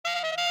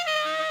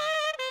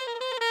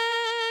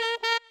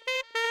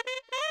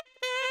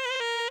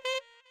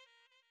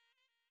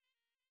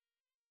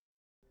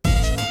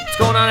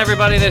going on,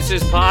 everybody? This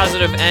is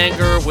Positive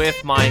Anger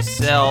with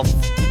myself,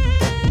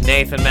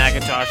 Nathan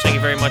McIntosh. Thank you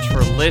very much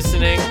for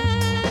listening.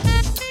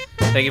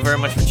 Thank you very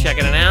much for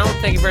checking it out.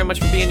 Thank you very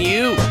much for being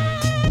you.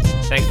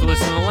 Thanks for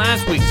listening to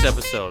last week's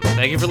episode.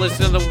 Thank you for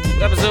listening to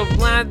the episode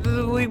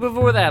the week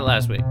before that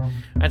last week.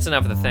 That's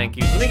enough of the thank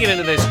yous. Let me get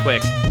into this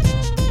quick.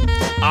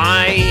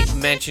 I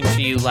mentioned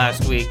to you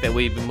last week that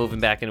we've been moving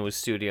back into a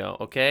studio,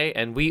 okay?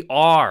 And we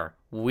are.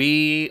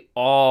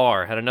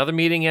 Had another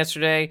meeting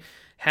yesterday.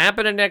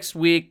 Happening next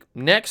week.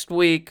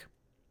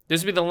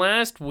 This will be the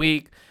last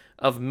week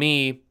of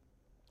me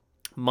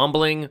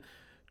mumbling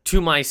to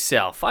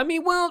myself. I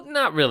mean, well,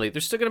 not really.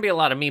 There's still going to be a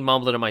lot of me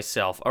mumbling to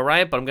myself, all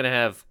right? But I'm going to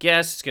have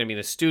guests. It's going to be in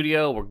the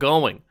studio. We're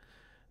going.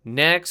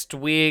 Next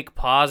week,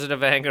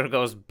 Positive Anger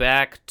goes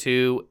back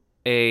to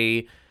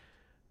a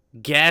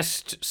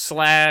guest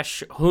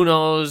 / who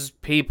knows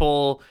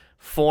people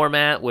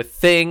format with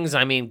things.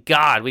 I mean,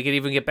 God, we could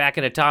even get back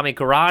into Tommy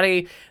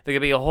Karate. There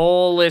could be a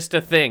whole list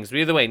of things. But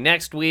either way,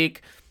 next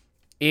week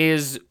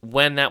is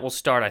when that will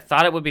start. I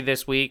thought it would be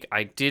this week.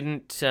 I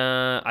didn't.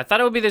 I thought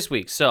it would be this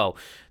week. So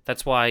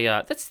that's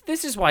why.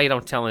 This is why you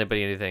don't tell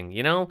anybody anything.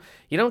 You know,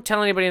 you don't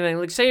tell anybody anything.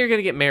 Like, say you're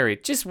gonna get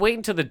married, just wait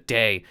until the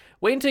day.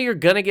 Wait until you're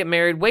gonna get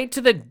married. Wait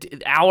to the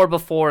hour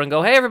before and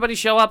go, hey, everybody,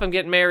 show up. I'm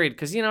getting married.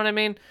 Because you know what I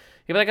mean.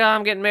 You're like, oh,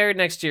 I'm getting married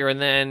next year.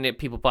 And then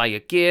people buy you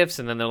gifts.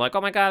 And then they're like,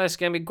 oh, my God, this is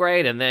going to be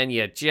great. And then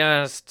you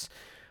just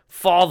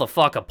fall the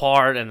fuck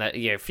apart. And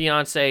your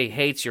fiance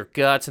hates your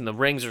guts. And the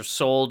rings are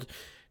sold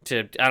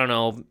to, I don't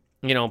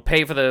know,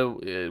 pay for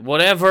the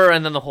whatever.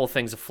 And then the whole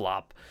thing's a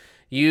flop.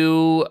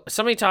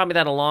 Somebody taught me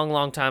that a long,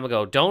 long time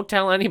ago. Don't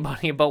tell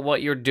anybody about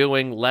what you're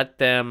doing. Let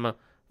them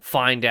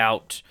find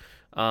out.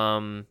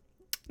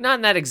 Not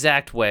in that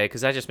exact way,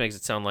 because that just makes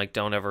it sound like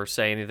don't ever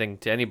say anything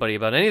to anybody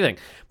about anything.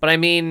 But I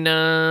mean,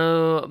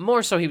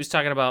 more so he was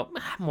talking about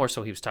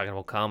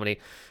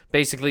comedy.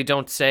 Basically,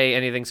 don't say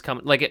anything's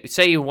coming. Like,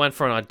 say you went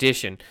for an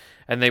audition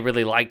and they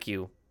really like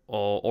you,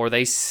 or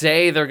they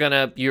say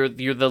you're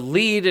the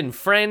lead in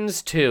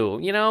Friends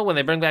 2. You know, when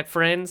they bring back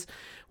Friends,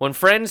 when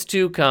Friends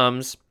 2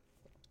 comes,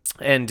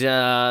 and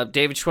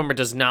David Schwimmer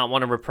does not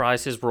want to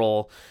reprise his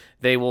role,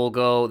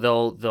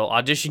 they'll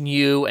audition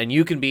you, and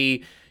you can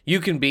be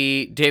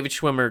David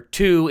Schwimmer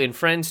 2 in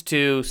Friends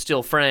 2,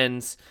 still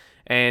friends.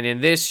 And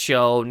in this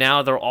show,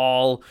 now they're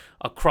all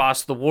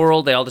across the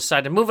world. They all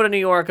decide to move to New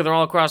York, and they're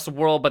all across the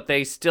world, but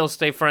they still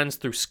stay friends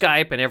through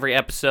Skype. And every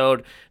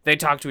episode, they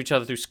talk to each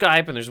other through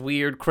Skype, and there's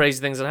weird,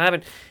 crazy things that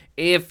happen.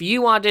 If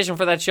you audition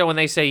for that show and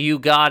they say you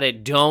got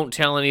it, don't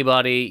tell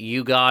anybody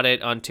you got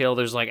it until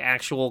there's like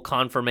actual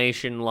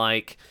confirmation,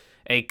 like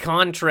a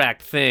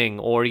contract thing,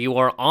 or you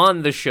are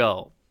on the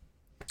show.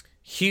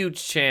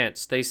 Huge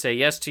chance they say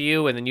yes to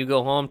you, and then you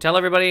go home, tell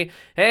everybody,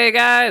 hey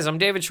guys, I'm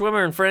David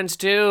Schwimmer in Friends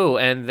 2,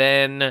 and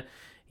then,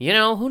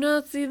 who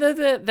knows,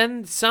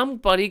 then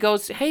somebody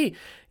goes, hey,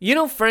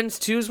 Friends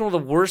 2 is one of the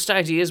worst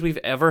ideas we've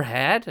ever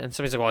had, and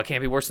somebody's like, well, it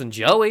can't be worse than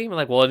Joey. I'm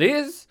like, well, it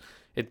is.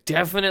 It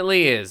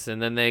definitely is.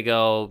 And then they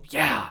go,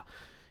 yeah,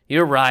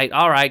 you're right.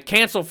 All right,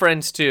 cancel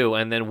Friends 2,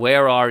 and then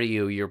where are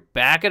you? You're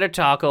back at a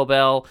Taco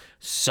Bell,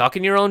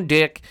 sucking your own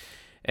dick.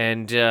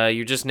 And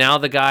you're just now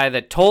the guy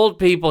that told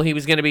people he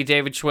was going to be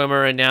David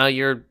Schwimmer, and now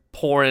you're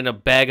pouring a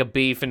bag of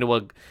beef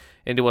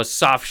into a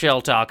soft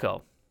shell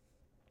taco.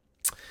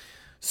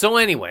 So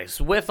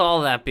anyways, with all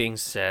that being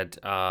said,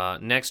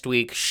 next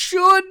week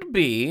should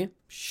be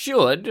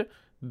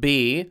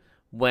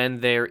when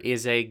there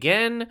is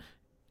again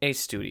a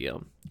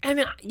studio.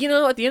 And, at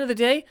the end of the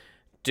day,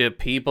 do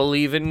people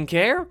even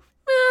care?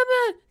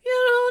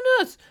 Who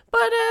knows? But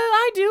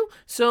I do.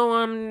 So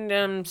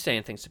I'm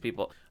saying things to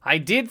people. I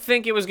did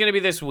think it was going to be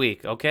this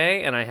week,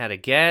 okay? And I had a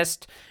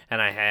guest,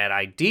 and I had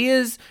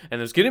ideas,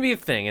 and there's going to be a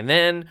thing. And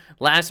then,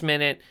 last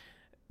minute,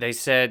 they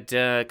said,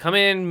 come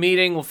in,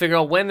 meeting, we'll figure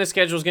out when the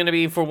schedule's going to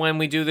be for when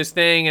we do this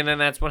thing, and then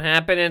that's what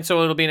happened, and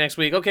so it'll be next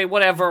week. Okay,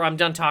 whatever, I'm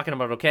done talking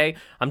about it, okay?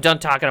 I'm done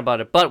talking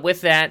about it. But with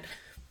that,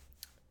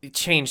 it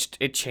changed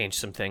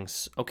some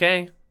things,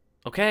 okay?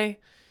 Okay?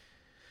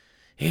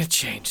 It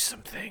changed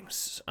some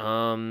things.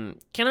 Can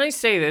I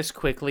say this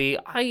quickly?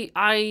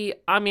 I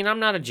mean, I'm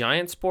not a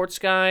giant sports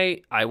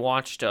guy. I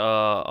watched a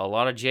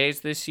lot of Jays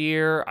this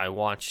year. I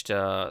watched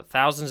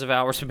thousands of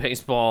hours of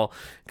baseball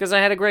because I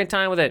had a great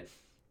time with it.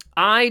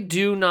 I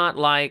do not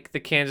like the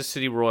Kansas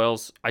City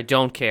Royals. I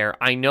don't care.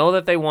 I know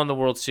that they won the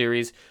World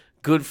Series.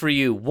 Good for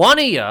you. One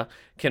of you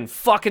can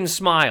fucking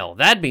smile.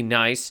 That'd be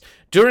nice.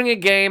 During a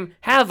game,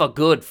 have a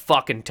good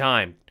fucking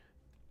time.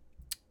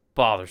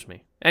 Bothers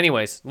me.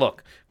 Anyways,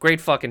 look, great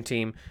fucking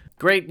team.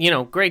 Great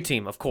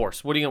team, of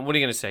course. What are you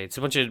going to say? It's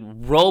a bunch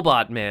of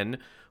robot men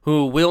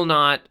who will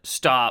not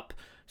stop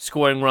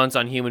scoring runs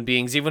on human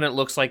beings, even when it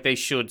looks like they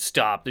should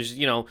stop. There's,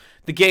 the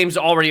game's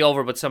already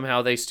over, but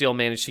somehow they still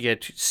manage to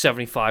get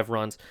 75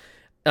 runs.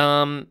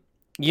 Look,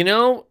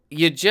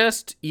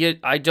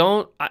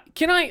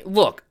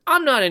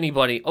 I'm not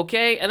anybody,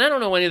 okay? And I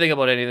don't know anything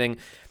about anything.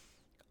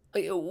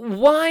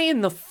 Why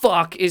in the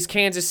fuck is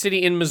Kansas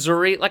City in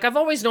Missouri? Like, I've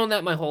always known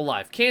that my whole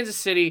life. Kansas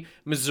City,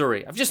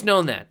 Missouri. I've just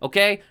known that,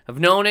 okay? I've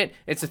known it.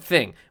 It's a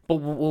thing. But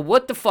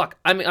what the fuck?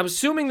 I'm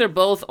assuming they're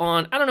both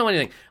on, I don't know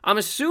anything. I'm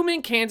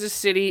assuming Kansas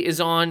City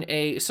is on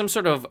some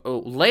sort of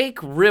lake,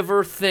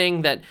 river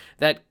thing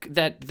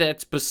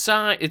that's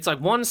beside, it's like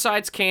one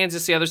side's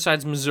Kansas, the other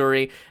side's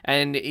Missouri,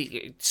 and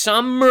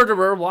some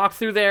murderer walked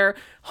through there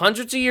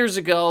hundreds of years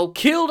ago,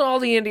 killed all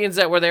the Indians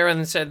that were there, and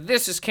then said,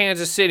 this is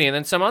Kansas City. And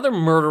then some other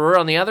murderer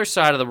on the other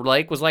side of the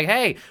lake was like,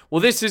 hey,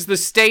 well, this is the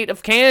state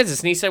of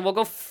Kansas. And he said, well,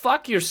 go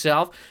fuck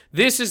yourself.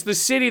 This is the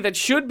city that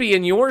should be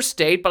in your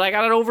state, but I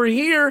got it over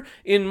here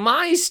in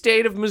my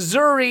state of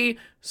Missouri.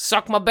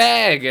 Suck my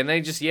bag. And they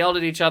just yelled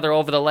at each other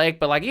over the lake,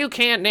 but like, you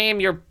can't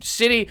name your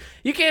city.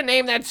 You can't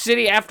name that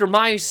city after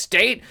my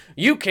state.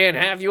 You can't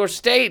have your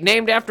state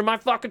named after my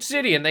fucking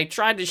city. And they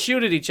tried to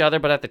shoot at each other,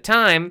 but at the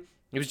time,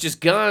 it was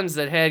just guns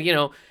that had, you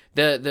know,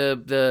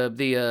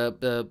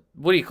 the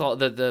what do you call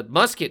it? The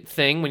musket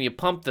thing when you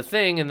pump the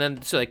thing, and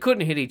then so they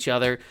couldn't hit each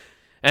other,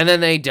 and then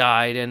they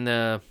died, and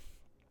the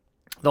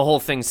whole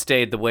thing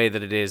stayed the way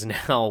that it is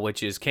now,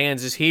 which is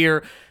Kansas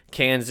here,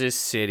 Kansas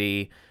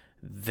City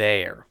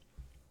there.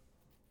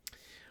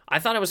 I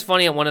thought it was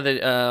funny at one of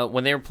the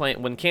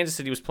when Kansas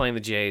City was playing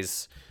the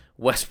Jays,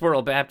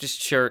 Westboro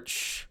Baptist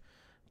Church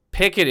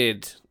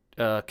picketed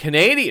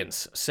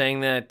Canadians,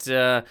 saying that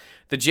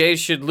the Jays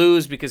should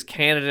lose because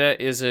Canada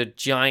is a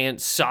giant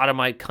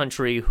sodomite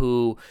country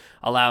who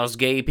allows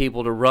gay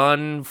people to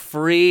run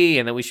free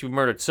and that we should be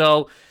murdered.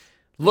 So,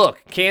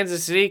 look,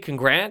 Kansas City,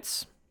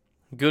 congrats.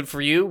 Good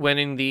for you,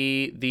 winning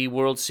the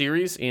World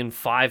Series in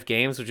 5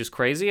 games, which is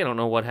crazy. I don't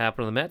know what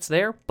happened to the Mets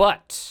there,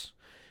 but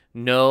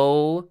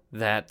know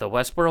that the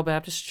Westboro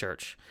Baptist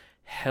Church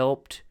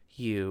helped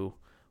you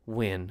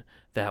win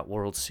that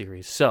World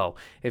Series. So,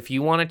 if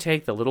you want to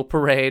take the little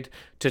parade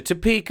to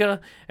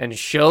Topeka and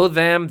show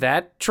them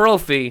that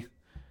trophy,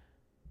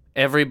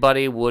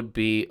 everybody would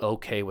be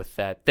okay with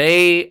that.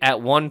 They,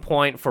 at one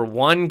point, for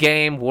one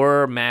game,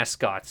 were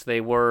mascots.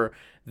 They were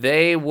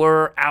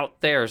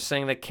out there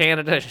saying that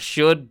Canada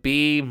should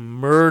be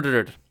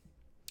murdered.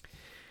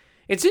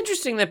 It's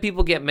interesting that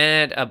people get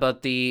mad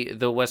about the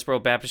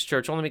Westboro Baptist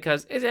Church only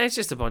because it's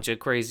just a bunch of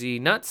crazy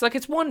nuts. Like,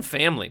 it's one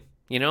family.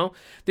 You know,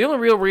 the only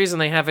real reason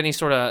they have any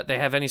sort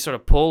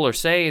of pull or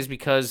say is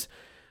because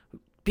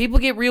people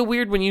get real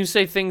weird when you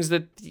say things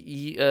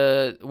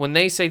that when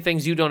they say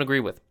things you don't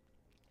agree with,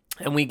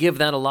 and we give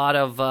that a lot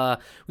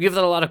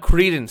of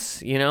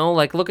credence. You know,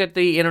 like look at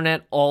the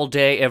internet all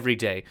day, every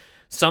day.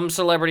 Some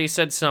celebrity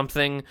said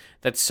something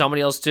that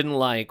somebody else didn't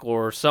like,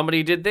 or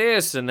somebody did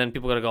this, and then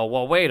people are gonna go,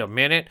 well, wait a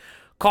minute.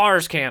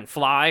 Cars can't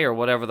fly, or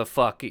whatever the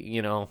fuck,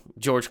 you know,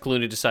 George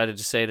Clooney decided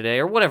to say today,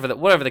 or whatever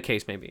the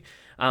case may be.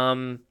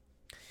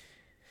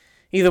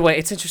 Either way,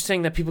 it's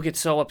interesting that people get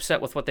so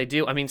upset with what they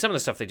do. I mean, some of the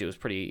stuff they do is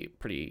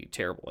pretty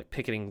terrible, like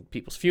picketing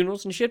people's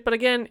funerals and shit. But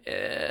again,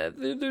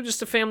 they're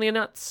just a family of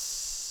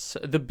nuts.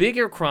 The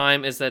bigger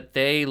crime is that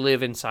they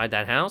live inside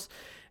that house,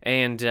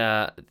 and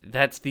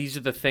these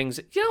are the things.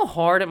 You know how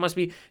hard it must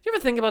be? Do you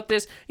ever think about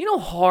this? You know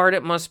how hard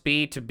it must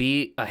be to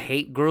be a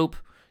hate group?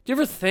 Do you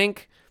ever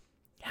think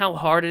how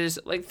hard it is?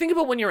 Like, think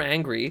about when you're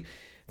angry.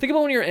 Think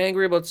about when you're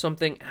angry about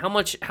something,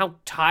 how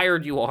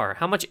tired you are,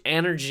 how much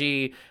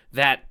energy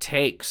that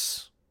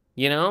takes,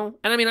 you know?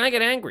 And I mean, I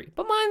get angry,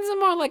 but mine's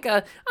more like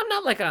I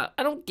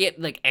don't get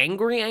like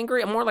angry.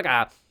 I'm more like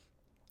a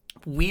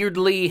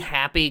weirdly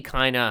happy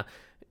kind of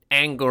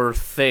anger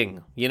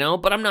thing, you know?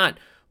 But I'm not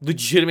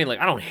legitimately,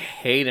 like, I don't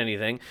hate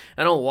anything.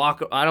 I don't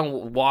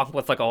walk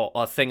with like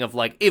a thing of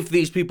like, if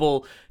these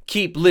people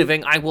keep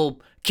living, I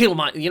will kill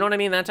you know what I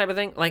mean? That type of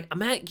thing. Like,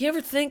 you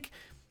ever think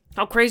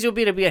how crazy it would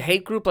be to be a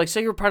hate group? Like,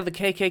 say you're part of the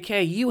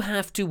KKK, you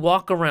have to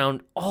walk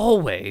around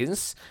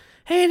always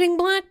hating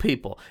black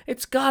people.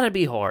 It's gotta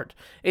be hard.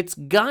 It's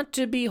got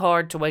to be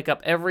hard to wake up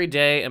every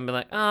day and be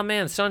like, oh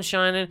man, the sun's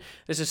shining.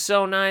 This is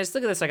so nice.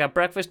 Look at this. I got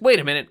breakfast. Wait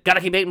a minute.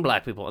 Gotta keep hating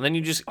black people. And then you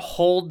just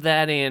hold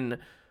that in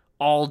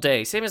all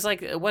day. Same as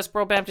like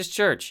Westboro Baptist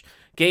Church.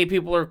 Gay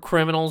people are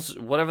criminals,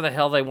 whatever the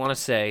hell they want to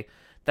say.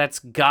 That's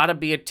gotta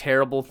be a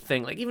terrible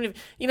thing. Like, even if,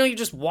 you know,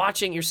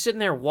 you're sitting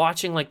there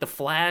watching like The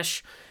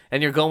Flash,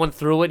 and you're going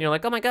through it, and you're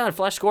like, oh my God,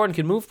 Flash Gordon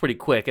can move pretty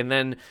quick. And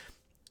then,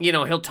 you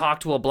know, he'll talk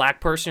to a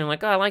black person, and you're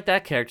like, oh, I like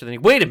that character. Then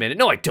wait a minute,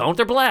 no, I don't,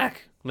 they're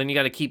black. And then you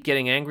got to keep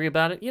getting angry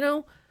about it. You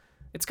know,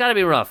 it's got to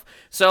be rough.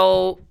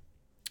 So,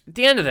 at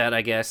the end of that,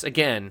 I guess,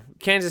 again,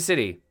 Kansas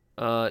City,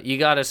 you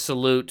got to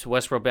salute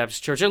Westboro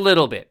Baptist Church a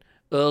little bit.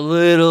 A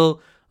little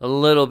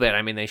bit.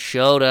 I mean, they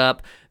showed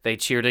up, they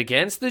cheered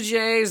against the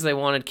Jays, they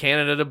wanted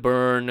Canada to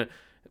burn.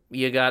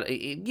 You got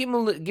to give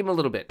them a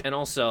little bit. And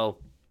also,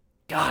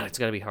 God, it's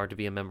got to be hard to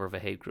be a member of a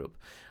hate group.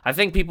 I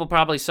think people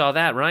probably saw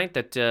that, right?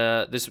 That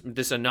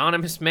this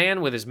anonymous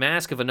man with his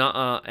mask of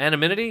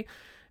anonymity.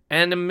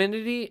 I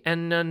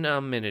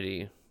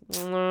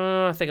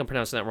think I'm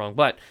pronouncing that wrong.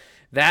 But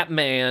that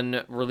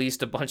man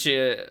released a bunch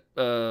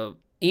of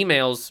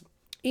emails.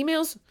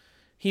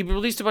 He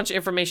released a bunch of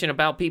information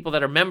about people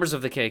that are members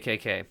of the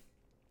KKK.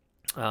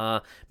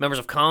 members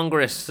of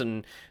Congress,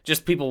 and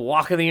just people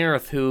walking the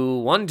earth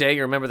who one day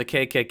you remember the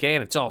KKK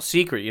and it's all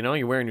secret, you know?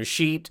 You're wearing your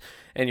sheet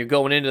and you're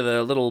going into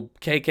the little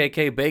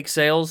KKK bake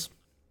sales.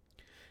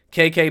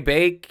 KK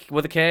Bake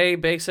with a K,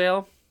 bake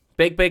sale.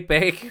 Bake, bake,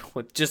 bake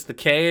with just the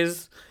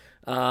K's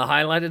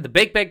highlighted. The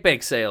bake, bake,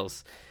 bake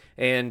sales.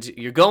 And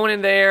you're going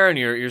in there and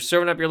you're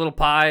serving up your little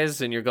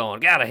pies and you're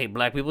going, God, I hate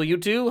black people. You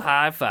too?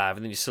 High five.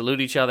 And then you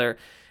salute each other.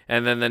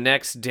 And then the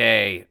next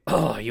day,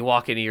 you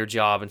walk into your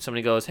job and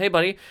somebody goes, hey,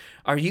 buddy,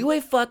 are you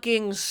a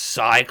fucking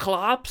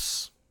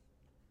Cyclops?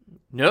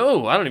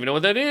 No, I don't even know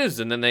what that is.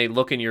 And then they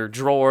look in your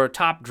drawer,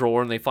 top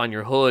drawer, and they find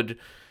your hood.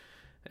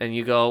 And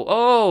you go,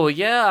 oh,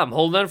 yeah, I'm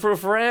holding on for a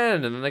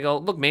friend. And then they go,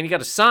 look, man, you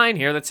got a sign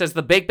here that says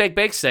the Bake, Bake,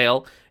 Bake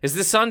sale is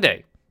this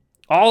Sunday.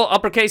 All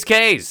uppercase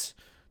Ks.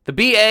 The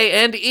B, A,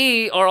 and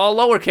E are all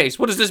lowercase.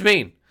 What does this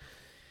mean?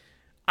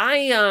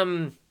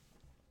 The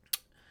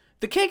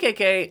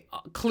KKK,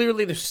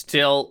 clearly there's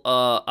still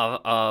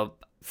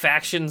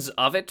factions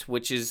of it,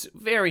 which is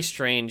very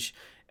strange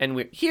and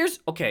weird.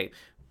 A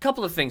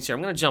couple of things here.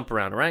 I'm going to jump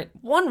around, all right?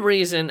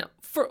 There's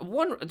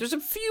a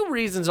few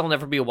reasons I'll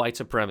never be a white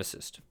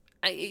supremacist.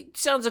 It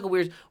sounds like a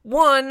weird...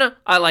 One,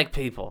 I like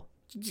people.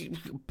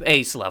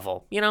 Ace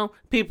level, you know?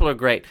 People are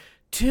great.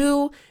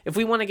 Two, if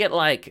we want to get,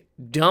 like,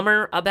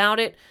 dumber about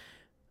it,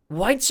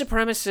 white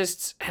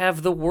supremacists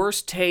have the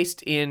worst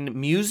taste in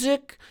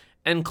music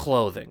and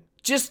clothing.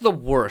 Just the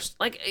worst.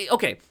 Like,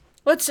 okay,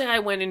 let's say I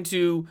went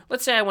to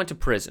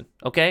prison,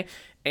 okay?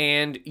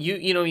 And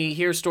you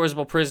hear stories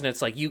about prison,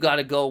 it's like, you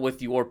gotta go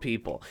with your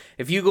people.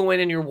 If you go in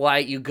and you're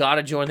white, you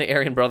gotta join the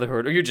Aryan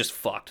Brotherhood, or you're just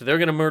fucked. They're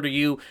gonna murder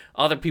you,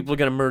 other people are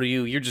gonna murder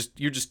you, you're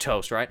just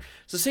toast, right?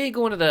 So say you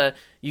go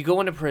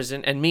into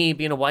prison, and me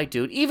being a white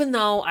dude, even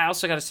though I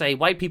also gotta say,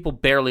 white people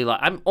barely lie.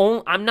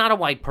 I'm not a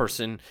white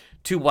person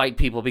to white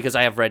people because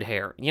I have red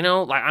hair. You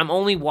know, like, I'm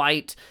only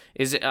white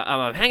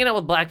I'm hanging out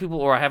with black people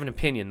or I have an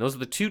opinion. Those are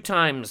the two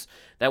times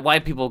that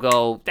white people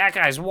go, that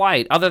guy's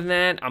white. Other than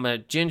that, I'm a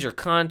ginger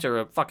cunt or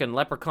a fucking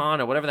leprechaun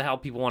or whatever the hell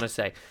people want to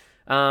say.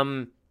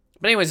 But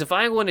anyways, if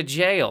I go into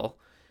jail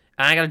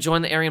and I gotta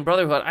join the Aryan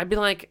Brotherhood, I'd be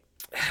like,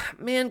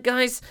 man,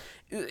 guys,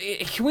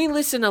 can we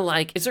listen to,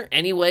 like, is there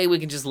any way we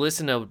can just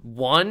listen to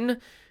one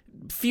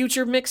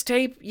Future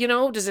mixtape? You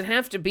know, does it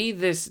have to be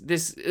this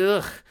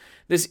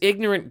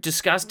ignorant,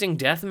 disgusting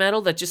death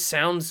metal that just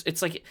sounds,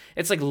 it's like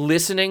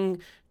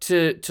listening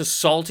to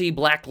salty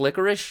black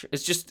licorice?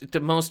 It's just the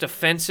most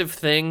offensive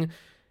thing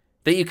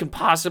that you can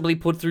possibly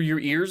put through your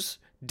ears.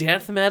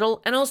 Death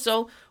metal. And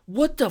also,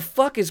 what the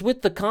fuck is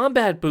with the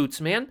combat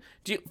boots, man?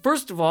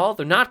 First of all,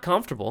 they're not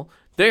comfortable.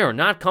 They are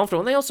not comfortable,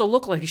 and they also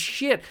look like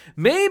shit.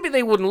 Maybe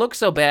they wouldn't look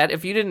so bad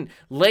if you didn't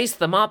lace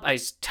them up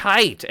as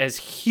tight as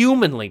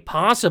humanly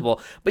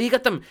possible, but you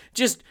got them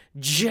just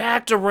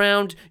jacked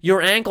around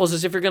your ankles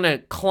as if you're gonna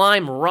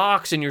climb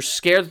rocks and you're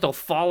scared that they'll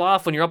fall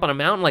off when you're up on a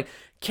mountain. Like,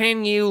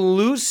 can you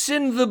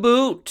loosen the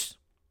boot?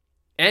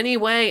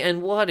 Anyway,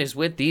 and what is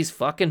with these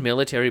fucking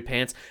military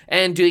pants?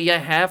 And do you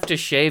have to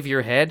shave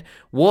your head?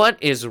 What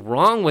is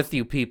wrong with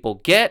you people?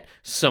 Get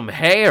some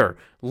hair.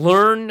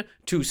 Learn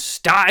to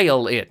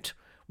style it.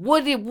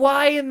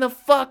 Why in the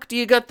fuck do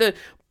you got the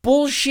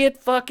bullshit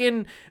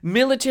fucking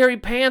military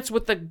pants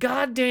with the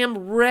goddamn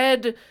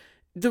red,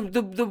 the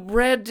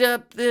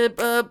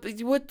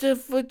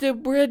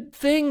red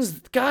things?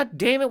 God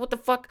damn it! What the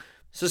fuck?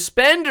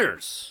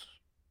 Suspenders.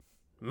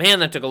 Man,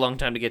 that took a long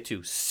time to get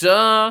to.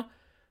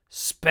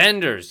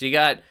 Suspenders. You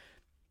got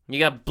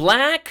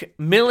black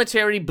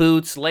military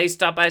boots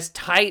laced up as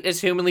tight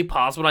as humanly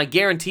possible. And I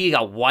guarantee you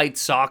got white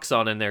socks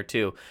on in there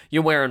too.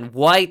 You're wearing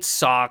white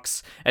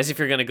socks as if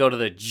you're going to go to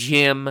the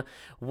gym.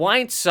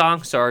 White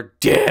socks are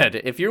dead.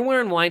 If you're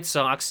wearing white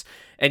socks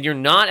and you're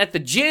not at the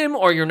gym,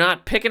 or you're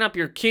not picking up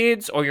your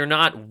kids, or you're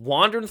not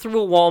wandering through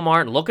a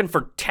Walmart looking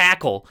for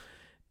tackle,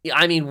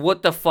 I mean,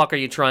 what the fuck are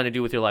you trying to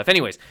do with your life?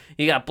 Anyways,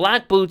 you got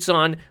black boots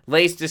on,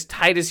 laced as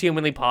tight as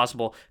humanly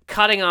possible,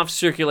 cutting off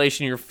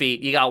circulation in your feet.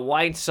 You got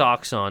white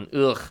socks on.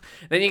 Ugh.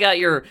 Then you got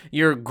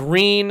your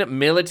green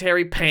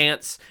military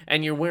pants,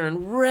 and you're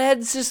wearing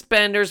red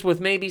suspenders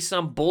with maybe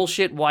some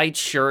bullshit white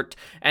shirt,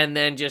 and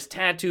then just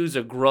tattoos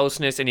of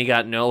grossness, and you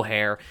got no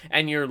hair.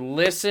 And you're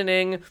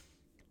listening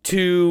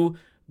to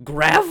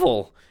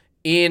gravel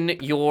in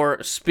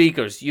your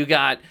speakers. You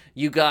got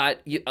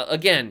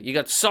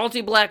salty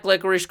black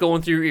licorice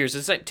going through your ears.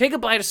 It's like, take a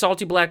bite of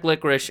salty black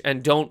licorice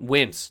and don't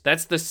wince.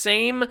 That's the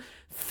same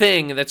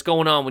thing that's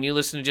going on when you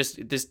listen to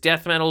just this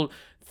death metal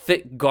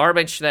thick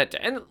garbage that,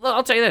 and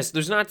I'll tell you this,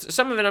 there's not,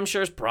 some of it I'm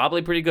sure is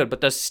probably pretty good,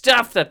 but the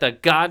stuff that the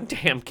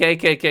goddamn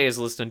KKK is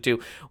listening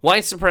to,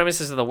 white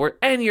supremacists are the word,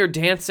 and you're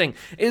dancing.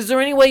 Is there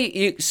any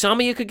way some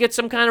of you could get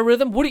some kind of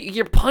rhythm?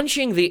 You're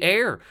punching the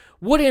air.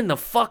 What in the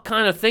fuck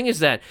kind of thing is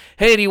that?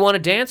 Hey, do you want to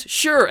dance?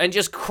 Sure, and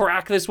just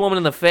crack this woman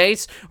in the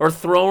face, or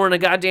throw her in a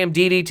goddamn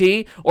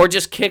DDT, or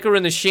just kick her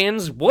in the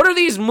shins? What are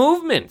these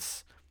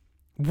movements?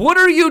 What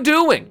are you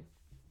doing?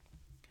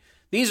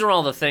 These are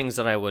all the things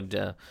that I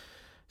would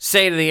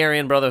say to the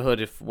Aryan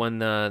Brotherhood when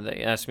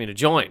they asked me to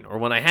join, or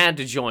when I had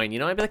to join. You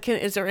know, I'd be like,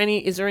 is there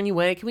any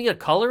way? Can we get a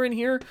color in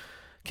here?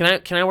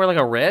 Can I wear like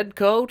a red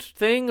coat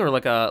thing or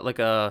like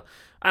a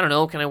I don't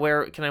know, can I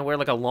wear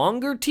like a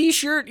longer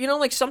t-shirt,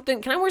 like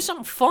something, can I wear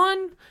something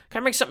fun?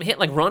 Can I make something hit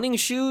like running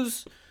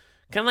shoes?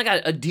 Kind of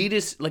like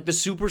Adidas, like the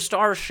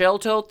Superstar shell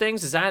toe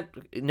things? Is that,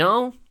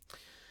 no?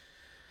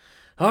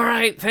 All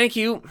right, thank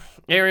you,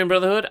 Aryan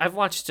Brotherhood. I've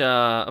watched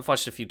a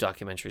few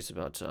documentaries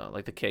about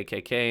like the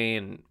KKK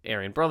and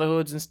Aryan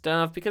Brotherhoods and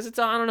stuff because it's,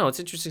 I don't know, it's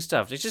interesting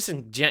stuff. It's just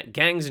in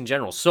gangs in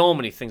general. So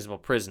many things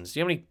about prisons. Do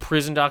you know how many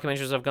prison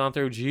documentaries I've gone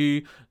through?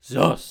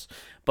 Jesus.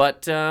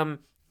 But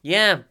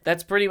yeah,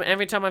 that's pretty.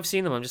 Every time I've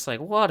seen them, I'm just like,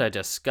 what a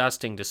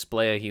disgusting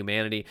display of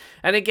humanity.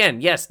 And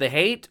again, yes, the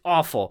hate,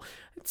 awful.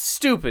 It's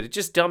stupid. It's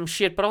just dumb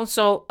shit. But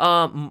also,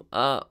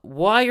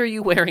 why are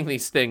you wearing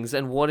these things?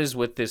 And what is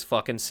with this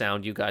fucking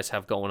sound you guys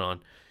have going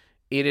on?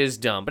 It is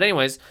dumb. But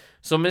anyways,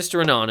 so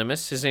Mr.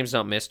 Anonymous, his name's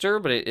not Mr.,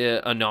 but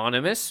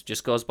Anonymous,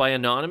 just goes by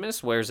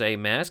Anonymous, wears a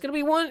mask.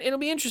 It'll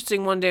be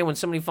interesting one day when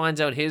somebody finds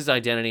out his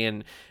identity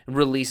and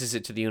releases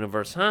it to the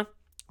universe, huh?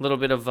 A little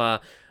bit of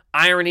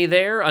irony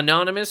there.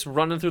 Anonymous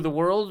running through the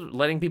world,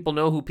 letting people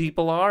know who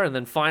people are, and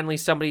then finally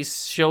somebody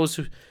shows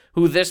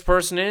who this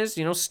person is.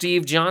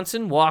 Steve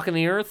Johnson walking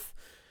the earth,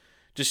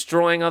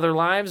 destroying other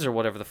lives, or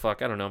whatever the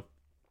fuck. I don't know.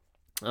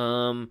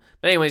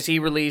 But anyways,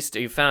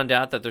 he found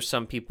out that there's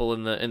some people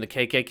in the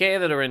KKK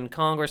that are in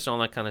Congress and all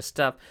that kind of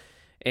stuff,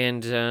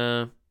 and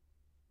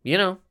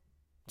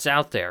it's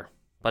out there.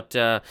 But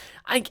I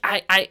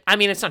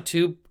mean, it's not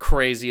too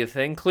crazy a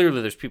thing.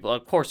 Clearly, there's people.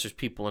 Of course, there's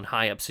people in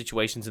high up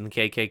situations in the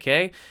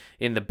KKK,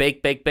 in the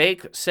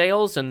bake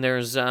sales, and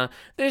there's I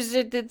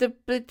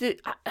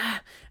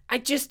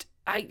just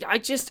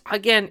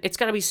again, it's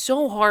got to be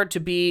so hard to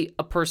be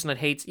a person that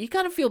hates. You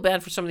got to feel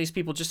bad for some of these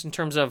people, just in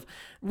terms of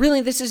really,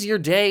 this is your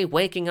day,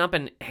 waking up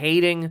and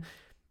hating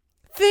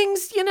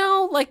things,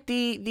 like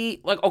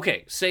like,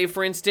 okay, say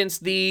for instance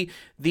the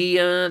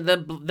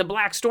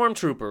black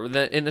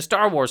stormtrooper in the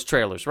Star Wars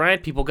trailers,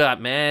 right? People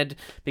got mad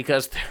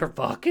because they're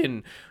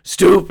fucking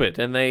stupid,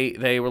 and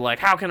they were like,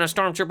 how can a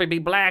stormtrooper be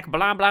black?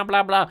 Blah blah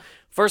blah blah.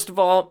 First of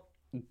all,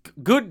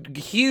 good,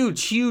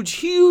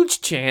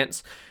 huge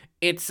chance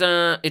it's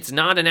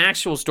not an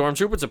actual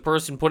stormtrooper. It's a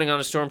person putting on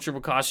a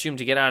stormtrooper costume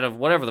to get out of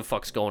whatever the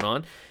fuck's going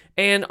on.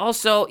 And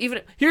also,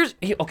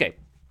 okay.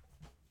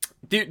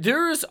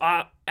 There's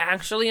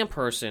actually a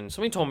person,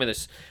 somebody told me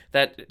this,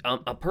 that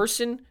a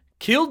person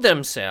killed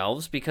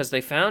themselves because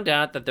they found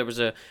out that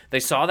they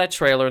saw that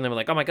trailer and they were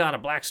like, oh my god, a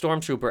black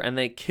stormtrooper, and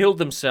they killed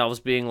themselves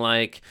being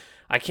like,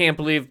 I can't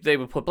believe they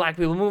would put black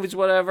people in movies,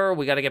 whatever.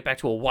 We got to get back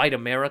to a white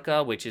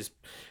America, which is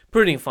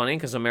pretty funny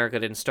because America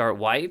didn't start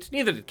white,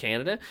 neither did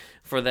Canada.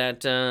 For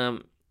that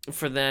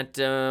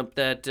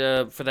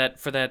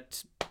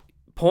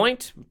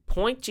point,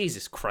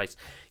 Jesus Christ,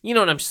 you know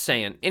what I'm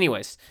saying.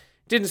 Anyways,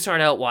 didn't start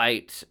out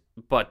white,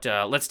 but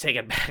let's take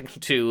it back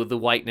to the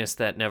whiteness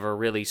that never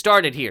really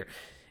started here.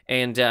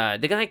 And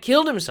the guy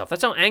killed himself.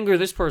 That's how angry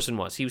this person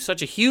was. He was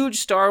such a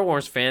huge Star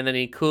Wars fan that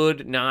he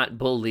could not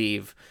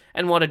believe.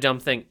 And what a dumb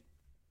thing.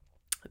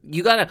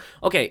 You gotta,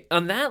 okay,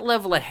 on that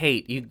level of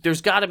hate,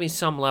 there's gotta be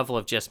some level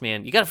of just,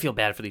 man, you gotta feel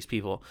bad for these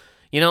people.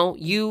 How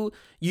much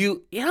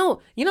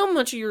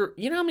of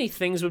how many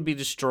things would be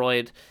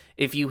destroyed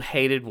if you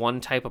hated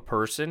one type of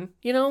person?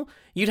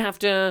 You'd have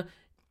to,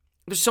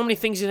 there's so many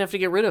things you'd have to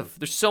get rid of.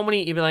 There's so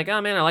many, you'd be like, oh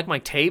man, I like my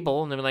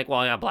table. And they'd be like,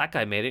 well, yeah, black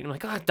guy made it. And you're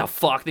like, oh, what the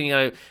fuck? Then you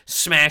gotta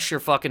smash your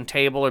fucking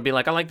table, or be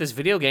like, I like this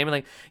video game. And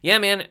like, yeah,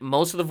 man,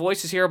 most of the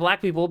voices here are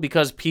black people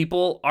because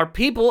people are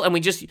people, and we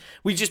just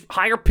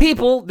hire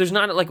people. There's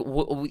not like,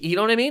 you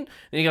know what I mean?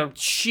 And you go,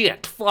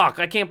 shit, fuck,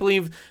 I can't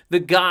believe the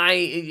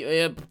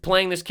guy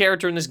playing this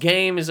character in this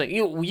game is like,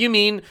 you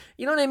mean,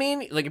 you know what I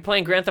mean? Like you're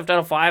playing Grand Theft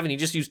Auto 5 and you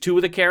just use two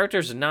of the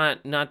characters and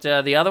not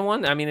the other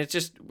one. I mean,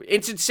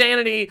 it's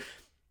insanity.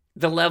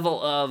 The level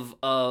of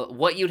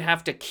what you'd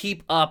have to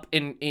keep up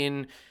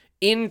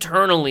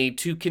internally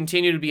to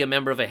continue to be a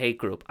member of a hate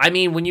group. I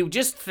mean, when you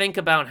just think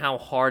about how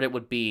hard it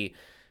would be,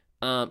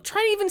 try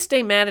to even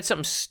stay mad at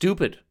something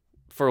stupid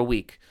for a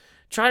week.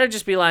 Try to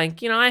just be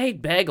like, I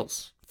hate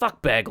bagels.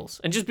 Fuck bagels.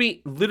 And just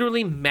be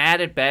literally mad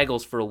at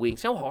bagels for a week.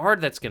 See how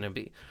hard that's going to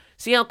be.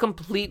 See how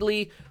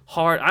completely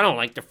hard. I don't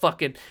like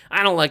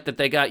that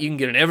they got, you can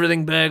get an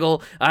everything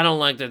bagel. I don't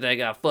like that they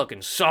got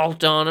fucking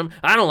salt on them.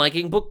 I don't like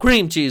you can put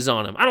cream cheese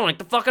on them. I don't like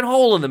the fucking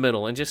hole in the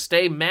middle. And just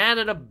stay mad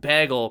at a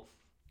bagel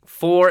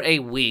for a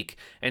week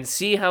and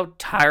see how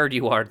tired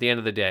you are at the end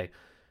of the day.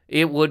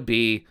 It would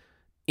be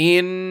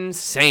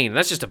insane.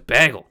 That's just a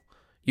bagel.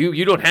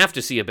 You don't have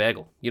to see a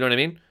bagel. You know what I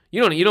mean?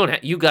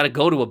 You got to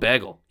go to a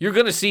bagel. You're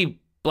going to see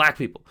black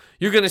people.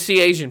 You're going to see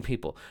Asian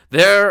people.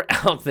 They're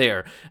out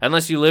there.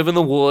 Unless you live in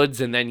the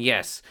woods, and then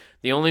yes,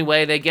 the only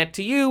way they get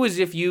to you is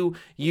if you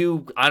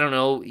I don't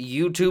know,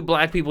 YouTube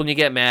black people and you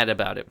get mad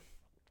about it.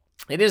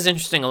 It is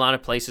interesting, a lot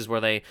of places where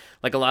they,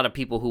 like a lot of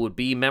people who would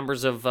be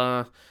members of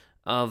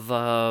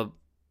Aryan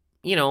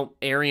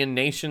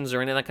nations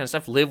or any of that kind of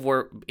stuff live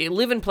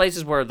in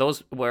places where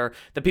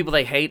the people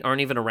they hate aren't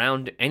even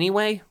around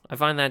anyway. I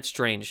find that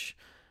strange,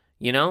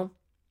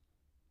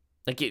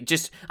 Like,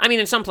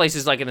 in some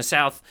places, like in the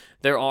South,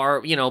 there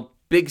are,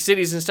 big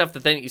cities and stuff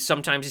that then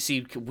sometimes you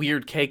see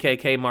weird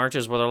KKK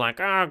marches where they're like,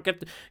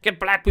 get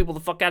black people the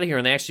fuck out of here.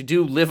 And they actually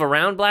do live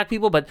around black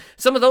people. But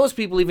some of those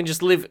people even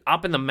just live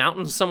up in the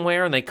mountains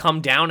somewhere and they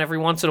come down every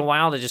once in a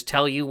while to just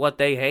tell you what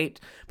they hate.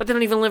 But they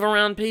don't even live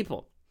around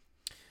people.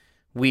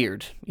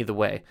 Weird, either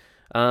way.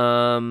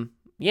 So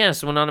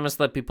Anonymous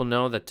let people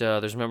know that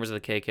there's members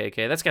of the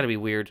KKK. That's got to be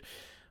weird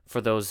for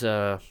those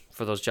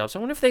jobs. I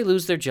wonder if they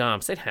lose their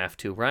jobs. They'd have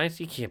to, right?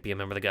 You can't be a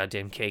member of the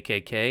goddamn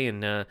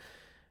KKK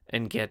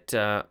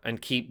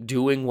and keep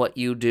doing what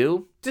you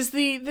do. Does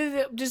the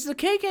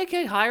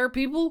KKK hire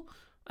people?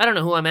 I don't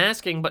know who I'm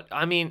asking, but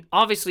I mean,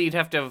 obviously you'd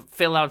have to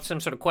fill out some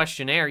sort of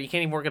questionnaire. You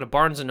can't even work at a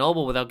Barnes &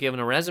 Noble without giving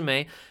a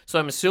resume. So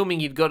I'm assuming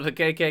you'd go to the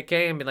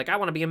KKK and be like, I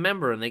want to be a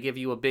member, and they give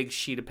you a big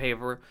sheet of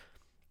paper.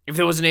 If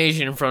there was an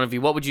Asian in front of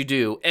you, what would you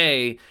do?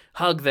 A,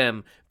 hug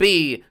them.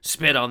 B,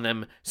 spit on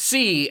them.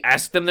 C,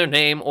 ask them their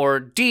name.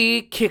 Or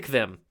D, kick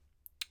them.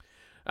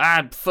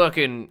 I'd hug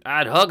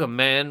them,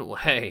 man. Well,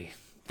 hey,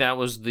 that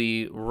was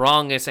the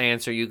wrongest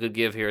answer you could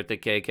give here at the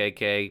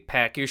KKK.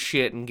 Pack your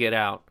shit and get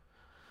out.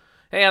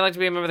 Hey, I'd like to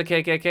be a member of the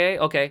KKK.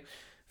 Okay,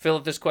 fill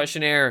out this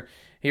questionnaire.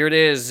 Here it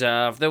is.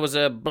 If there was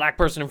a black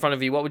person in front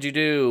of you, what would you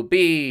do?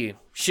 B,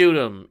 shoot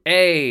him.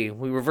 A,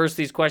 we reverse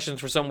these questions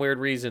for some weird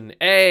reason.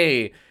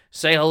 A,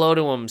 say hello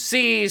to them.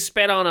 C,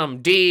 spit on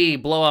them. D,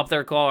 blow up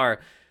their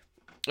car.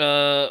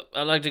 I'd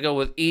like to go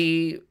with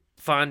E,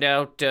 find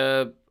out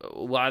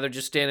why they're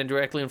just standing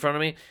directly in front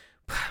of me.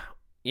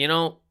 You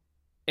know,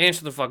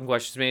 answer the fucking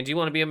questions, man. Do you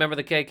want to be a member of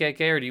the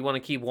KKK, or do you want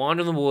to keep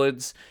wandering the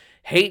woods,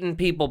 hating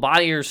people by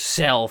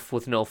yourself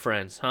with no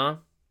friends, huh?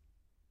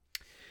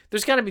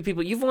 There's got to be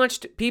people. You've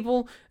watched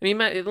people, I mean,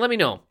 let me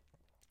know.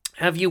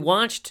 Have you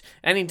watched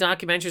any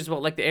documentaries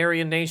about, like, the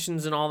Aryan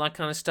nations and all that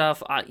kind of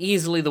stuff?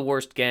 Easily the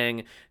worst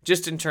gang,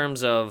 just in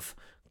terms of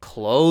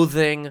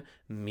clothing,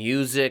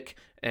 music,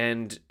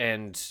 and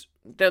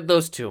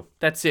those two.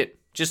 That's it.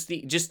 Just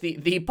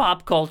the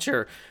pop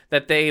culture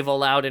that they've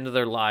allowed into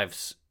their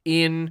lives.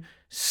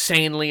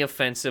 Insanely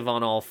offensive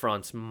on all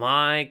fronts.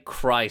 My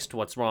Christ,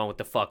 what's wrong with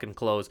the fucking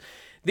clothes?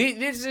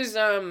 This is,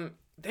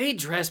 they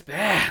dress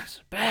bad.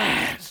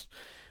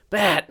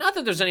 Not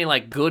that there's any,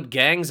 like, good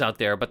gangs out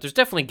there, but there's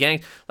definitely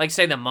gangs, like,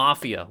 say, the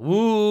Mafia.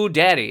 Woo,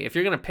 daddy. If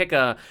you're gonna pick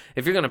a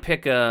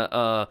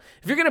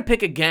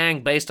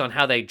gang based on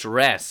how they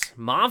dress,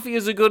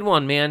 Mafia's a good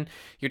one, man.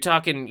 You're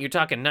talking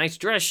nice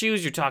dress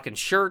shoes, you're talking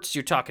shirts,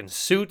 you're talking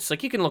suits.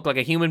 Like, you can look like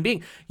a human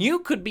being. You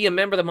could be a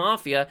member of the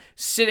Mafia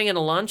sitting in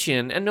a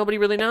luncheon and nobody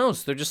really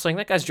knows. They're just like,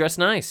 that guy's dressed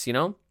nice, you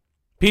know?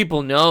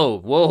 People know.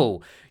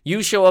 Whoa,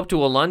 you show up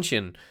to a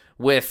luncheon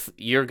with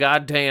your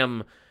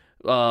goddamn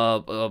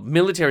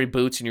military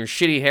boots and your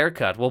shitty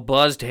haircut,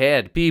 buzzed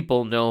head,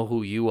 people know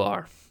who you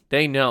are.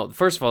 They know.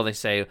 First of all, they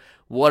say,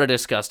 what a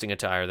disgusting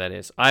attire that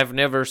is. I've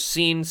never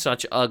seen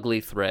such ugly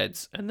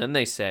threads. And then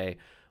they say,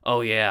 oh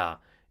yeah,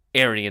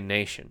 Aryan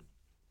Nation.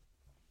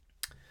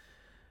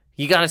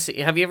 You gotta see,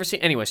 have you ever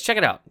seen, anyways, check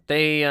it out.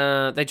 They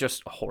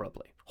dress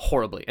horribly.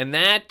 And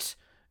that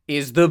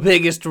is the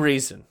biggest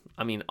reason.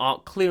 I mean,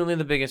 clearly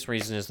the biggest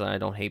reason is that I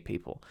don't hate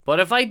people. But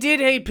if I did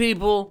hate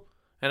people,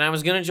 and I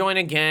was gonna join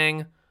a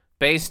gang,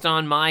 based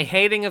on my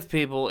hating of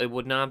people, it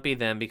would not be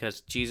them,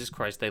 because, Jesus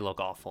Christ, they look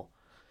awful.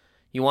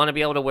 You want to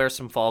be able to wear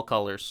some fall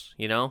colors,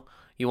 you know?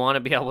 You want to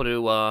be able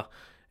to,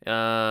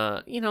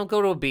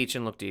 go to a beach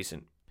and look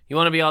decent. You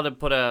want to be able to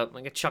put a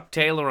Chuck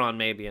Taylor on,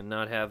 maybe, and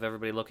not have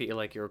everybody look at you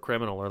like you're a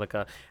criminal, or like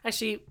like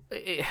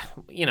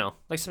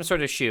some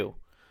sort of shoe.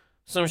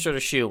 Some sort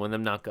of shoe, and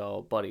them not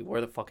go, buddy,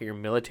 where the fuck are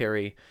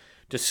your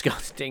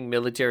disgusting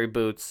military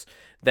boots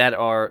that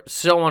are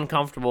so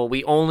uncomfortable?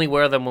 We only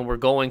wear them when we're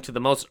going to the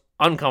most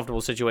uncomfortable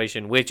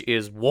situation, which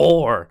is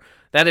war.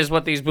 That is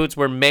what these boots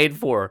were made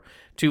for,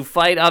 to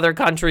fight other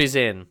countries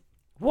in.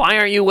 Why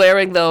aren't you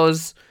wearing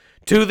those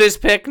to this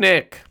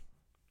picnic?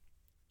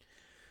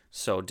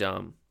 So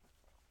dumb.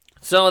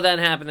 So that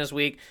happened this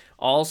week.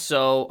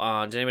 Also,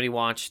 did anybody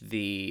watch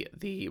the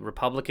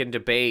Republican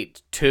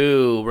debate?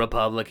 2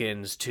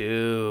 Republicans,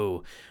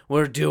 2.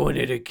 We're doing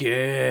it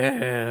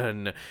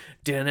again.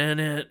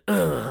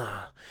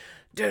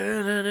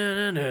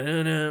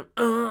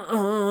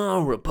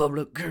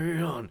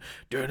 Republican.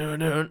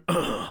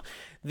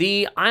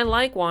 I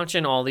like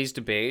watching all these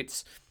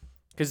debates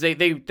because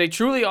they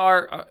truly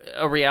are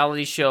a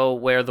reality show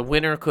where the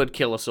winner could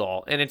kill us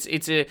all, and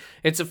it's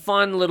a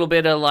fun little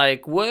bit of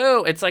like,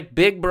 whoa, it's like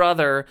Big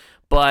Brother,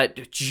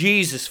 but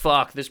Jesus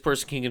fuck, this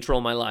person can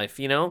control my life,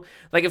 you know?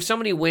 Like if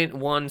somebody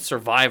won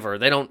Survivor,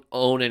 they don't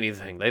own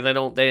anything. They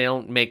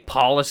don't make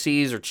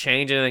policies or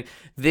change anything.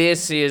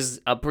 This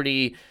is a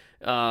pretty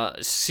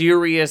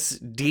serious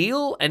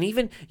deal, and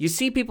even you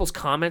see people's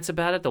comments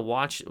about it. They'll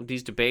watch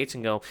these debates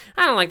and go,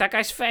 I don't like that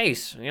guy's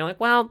face, and you're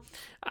like, well,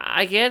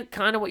 I get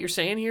kind of what you're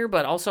saying here,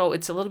 but also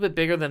it's a little bit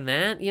bigger than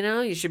that, you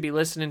know? You should be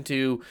listening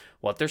to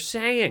what they're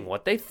saying,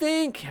 what they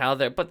think,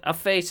 but a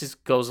face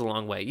goes a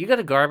long way. You got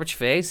a garbage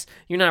face,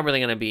 you're not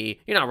running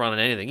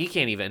anything. You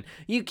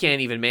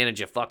can't even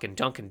manage a fucking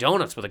Dunkin'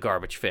 Donuts with a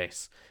garbage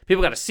face.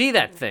 People got to see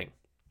that thing.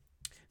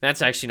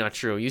 That's actually not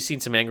true. You've seen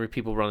some angry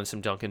people running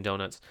some Dunkin'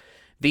 Donuts.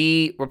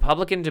 The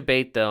Republican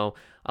debate, though,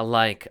 I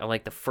like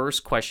the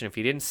first question. If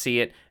you didn't see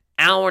it,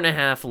 hour and a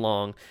half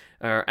long,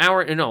 or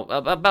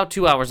about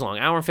 2 hours long,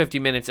 hour and 50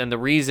 minutes. And the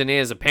reason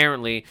is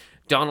apparently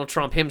Donald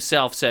Trump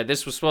himself said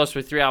this was supposed to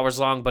be 3 hours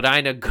long, but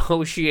I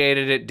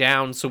negotiated it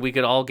down so we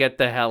could all get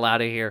the hell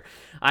out of here.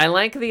 I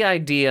like the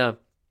idea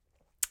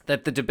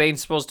that the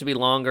debate's supposed to be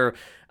longer.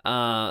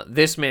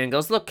 This man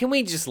goes, look, can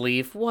we just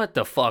leave? What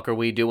the fuck are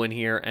we doing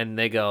here? And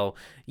they go,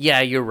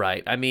 yeah, you're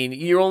right. I mean,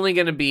 you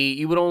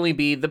would only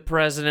be the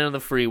president of the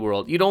free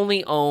world. You'd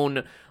only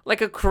own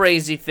like a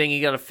crazy thing.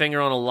 You got a finger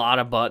on a lot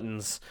of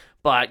buttons,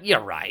 but you're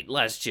right.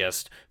 Let's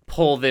just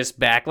pull this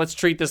back. Let's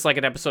treat this like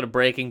an episode of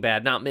Breaking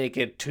Bad, not make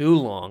it too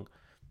long.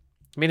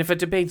 I mean, if a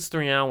debate's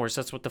 3 hours,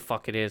 that's what the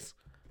fuck it is.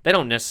 They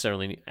don't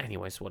necessarily need,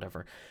 anyways,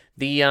 whatever.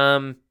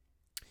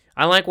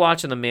 I like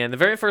watching them, man. The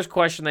very first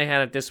question they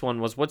had at this one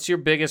was, what's your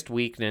biggest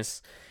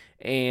weakness?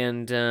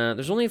 And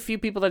there's only a few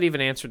people that even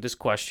answered this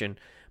question.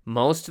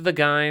 Most of the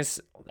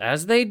guys,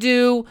 as they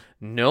do,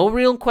 no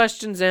real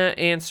questions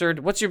answered.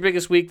 What's your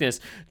biggest weakness?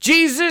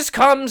 Jesus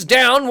comes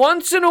down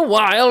once in a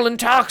while and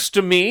talks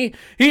to me.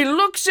 He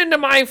looks into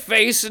my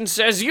face and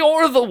says,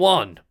 you're the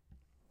one.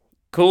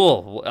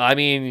 Cool. I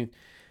mean,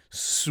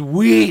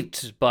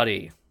 sweet,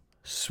 buddy.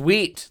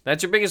 Sweet.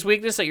 That's your biggest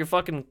weakness, that you're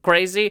fucking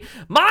crazy?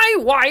 My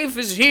wife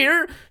is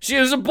here. She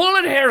has a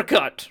bullet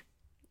haircut.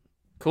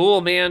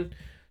 Cool, man.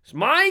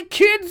 My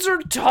kids are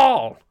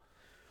tall.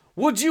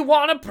 Would you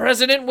want a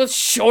president with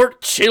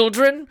short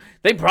children?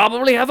 They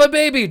probably have a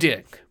baby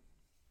dick.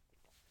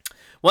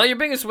 Well, your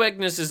biggest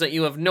weakness is that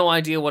you have no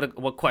idea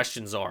what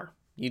questions are.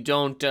 You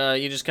don't,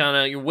 you just kind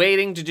of, you're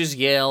waiting to just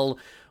yell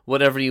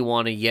whatever you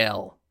want to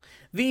yell.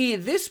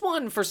 This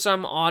one, for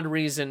some odd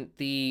reason,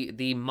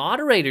 the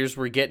moderators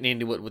were getting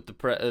into it with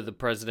the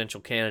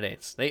presidential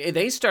candidates.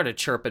 They started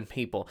chirping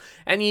people,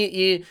 and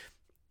you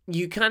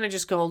kind of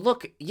just go,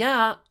 look,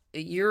 yeah,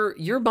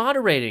 you're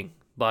moderating,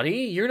 buddy.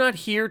 You're not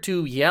here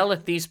to yell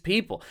at these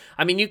people.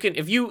 I mean, you can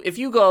if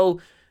you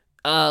go.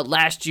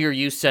 Last year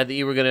you said that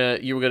you were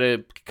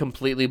gonna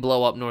completely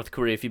blow up North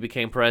Korea if you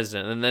became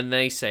president, and then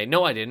they say,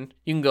 no, I didn't.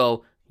 You can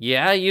go,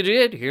 yeah, you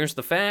did. Here's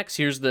the facts.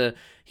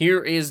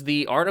 Here is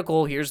the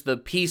article. Here's the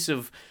piece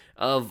of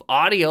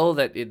audio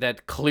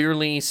that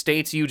clearly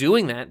states you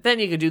doing that. Then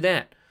you could do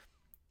that.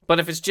 But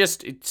if it's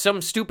just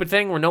some stupid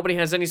thing where nobody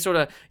has any sort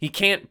of, you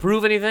can't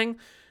prove anything.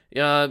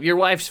 Your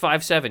wife's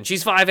 5'7",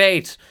 she's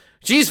 5'8".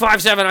 She's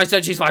 5'7", I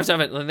said she's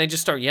 5'7", and they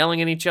just start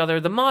yelling at each other.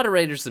 The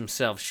moderators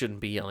themselves shouldn't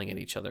be yelling at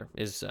each other,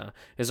 is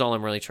all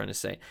I'm really trying to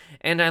say.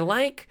 And I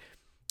like,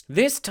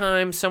 this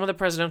time, some of the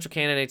presidential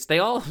candidates,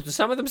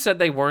 some of them said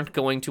they weren't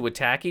going to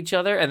attack each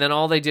other, and then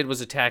all they did was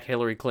attack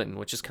Hillary Clinton,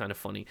 which is kind of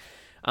funny.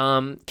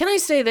 Can I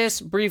say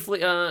this briefly,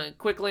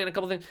 quickly, and a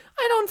couple things?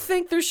 I don't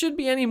think there should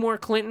be any more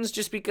Clintons,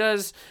 just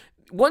because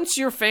once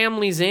your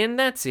family's in,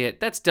 that's it.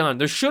 That's done.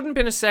 There shouldn't have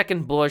been a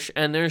second Bush,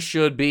 and there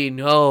should be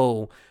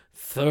no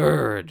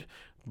third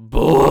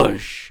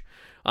Bush.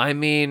 I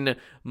mean,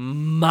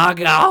 my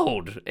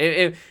God.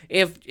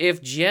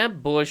 If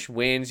Jeb Bush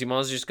wins, you might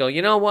as well just go,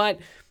 you know what?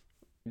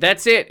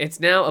 That's it. It's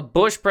now a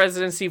Bush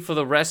presidency for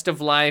the rest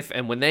of life,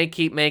 and when they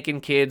keep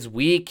making kids,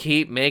 we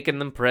keep making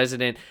them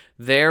president.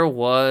 There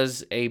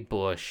was a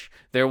Bush.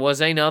 There was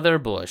another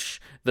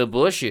Bush. The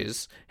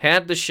Bushes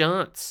had the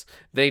shots.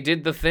 They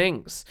did the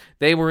things.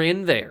 They were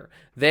in there.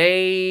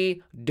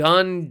 They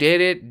done did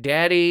it,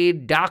 Daddy,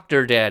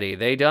 Dr. Daddy.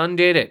 They done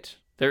did it.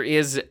 There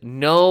is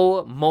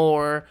no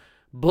more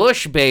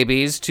Bush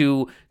babies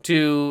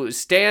to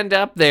stand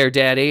up there,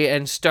 Daddy,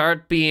 and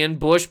start being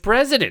Bush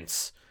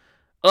presidents.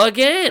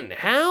 Again,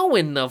 how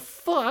in the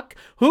fuck?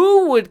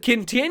 Who would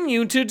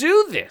continue to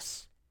do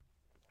this?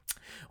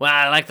 Well,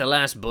 I like the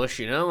last Bush,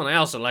 and I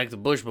also like the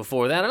Bush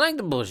before that. I like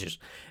the Bushes.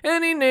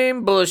 Any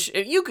name Bush.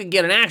 If you could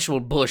get an actual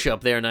Bush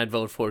up there and I'd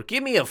vote for it.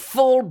 Give me a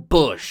full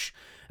Bush.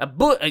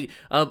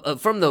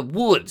 From the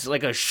woods,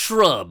 like a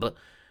shrub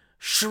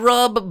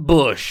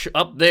bush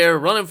up there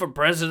running for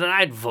president,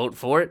 I'd vote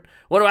for it.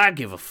 What do I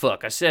give a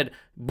fuck? I said,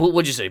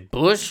 what'd you say,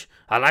 Bush?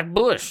 I like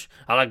Bush.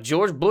 I like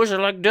George Bush. I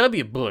like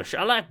W. Bush.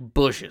 I like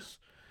Bushes.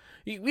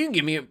 You can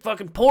give me a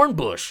fucking porn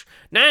Bush.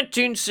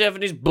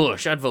 1970s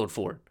Bush. I'd vote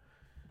for it.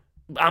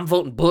 I'm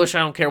voting Bush. I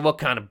don't care what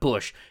kind of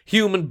Bush.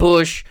 Human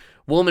Bush,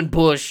 woman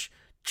Bush,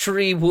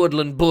 tree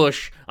woodland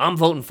Bush. I'm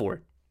voting for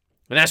it.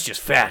 And that's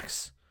just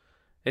facts.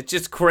 It's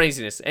just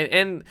craziness.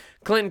 And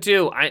Clinton,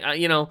 too.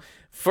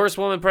 First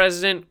woman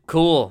president,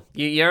 cool.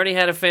 You already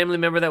had a family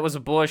member that was a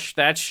Bush.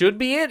 That should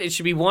be it. It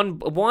should be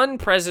one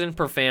president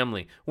per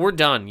family. We're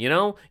done,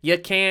 You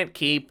can't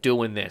keep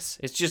doing this.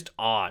 It's just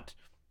odd.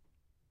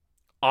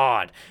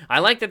 I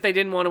like that they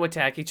didn't want to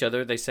attack each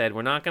other. They said,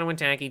 we're not going to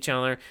attack each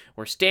other.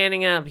 We're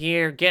standing up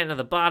here, getting to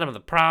the bottom of the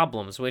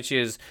problems, which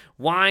is,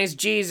 why is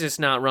Jesus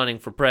not running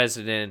for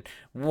president?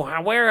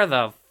 Where are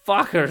the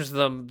fuckers,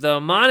 the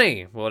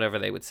money? Whatever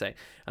they would say.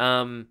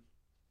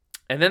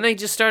 And then they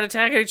just start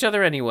attacking each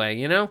other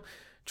anyway,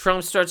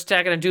 Trump starts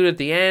attacking a dude at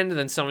the end, and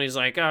then somebody's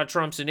like, oh,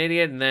 Trump's an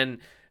idiot, and then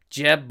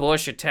Jeb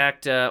Bush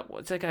attacked,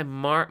 what's that guy,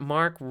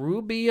 Marco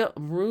Rubio.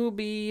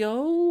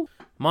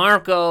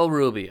 Marco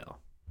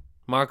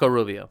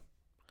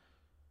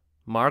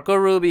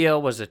Rubio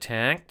was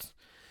attacked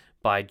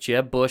by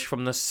Jeb Bush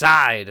from the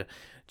side.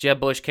 Jeb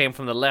Bush came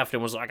from the left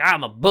and was like,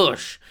 I'm a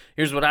Bush.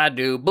 Here's what I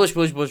do. Bush,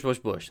 Bush, Bush, Bush,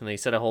 Bush. And they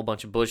said a whole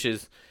bunch of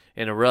Bushes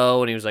in a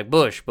row, and he was like,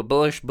 Bush, but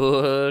Bush,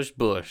 Bush,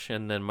 Bush.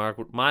 And then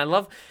Marco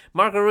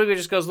Rubio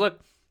just goes, look,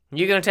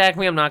 you gonna attack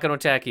me? I'm not gonna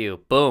attack you.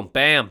 Boom,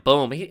 bam,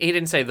 boom. He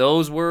didn't say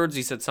those words.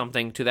 He said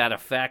something to that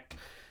effect.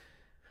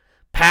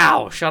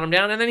 Pow, shot him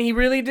down, and then he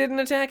really didn't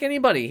attack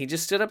anybody. He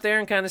just stood up there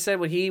and kind of said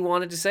what he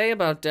wanted to say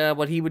about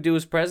what he would do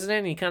as president,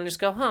 and he kind of just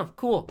go, huh,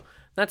 cool.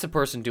 That's a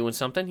person doing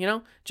something,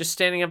 just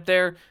standing up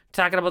there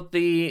talking about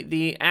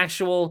the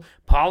actual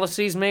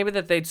policies maybe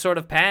that they'd sort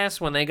of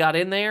pass when they got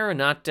in there, and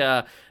not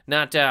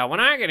when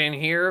I get in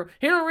here,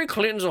 Hillary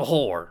Clinton's a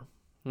whore.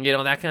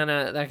 That kind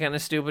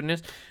of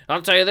stupidness.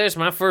 I'll tell you this: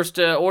 my first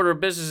order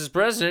of business as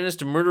president is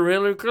to murder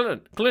Hillary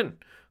Clinton. Clinton,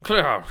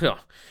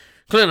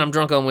 I'm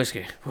drunk on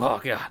whiskey. Oh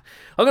God,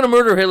 I'm gonna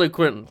murder Hillary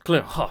Clinton.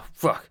 Oh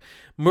fuck,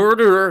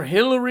 murder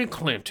Hillary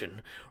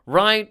Clinton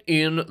right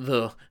in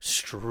the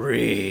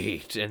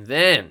street, and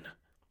then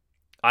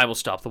I will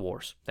stop the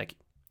wars. Thank you.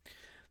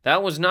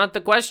 That was not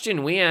the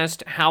question. We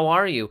asked, "How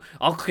are you?"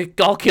 I'll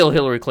kill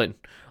Hillary Clinton.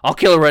 I'll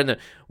kill her right now.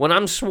 When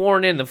I'm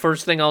sworn in, the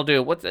first thing I'll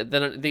do, what's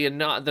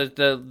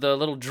the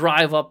little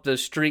drive up the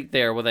street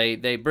there where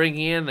they bring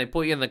you in, they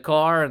put you in the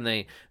car, and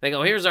they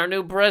go, here's our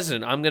new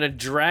president. I'm going to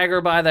drag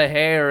her by the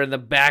hair in the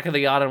back of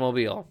the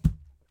automobile.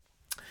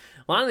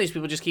 A lot of these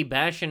people just keep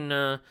bashing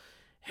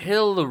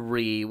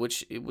Hillary,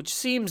 which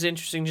seems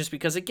interesting just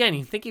because, again,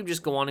 you think you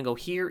just go on and go,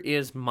 here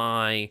is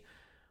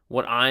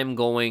what I'm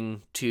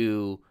going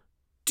to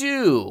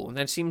do. And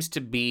that seems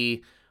to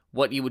be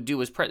what you would do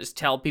as president,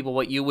 tell people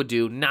what you would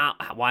do,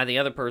 not why the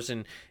other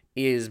person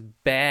is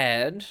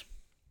bad.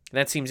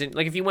 That seems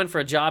like if you went for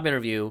a job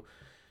interview,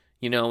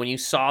 when you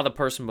saw the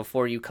person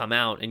before you come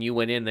out and you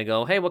went in, they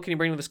go, hey, what can you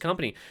bring to this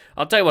company?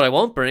 I'll tell you what I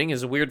won't bring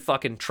is a weird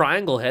fucking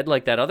triangle head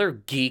like that other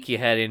geek you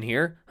had in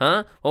here.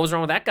 Huh? What was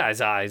wrong with that guy's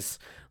eyes?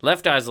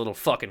 Left eye's a little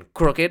fucking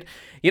crooked.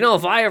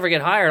 If I ever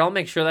get hired, I'll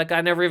make sure that guy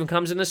never even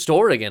comes in the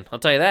store again. I'll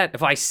tell you that.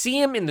 If I see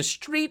him in the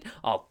street,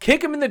 I'll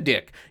kick him in the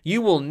dick.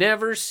 You will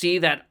never see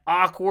that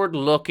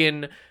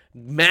awkward-looking,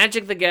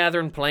 Magic the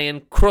Gathering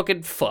playing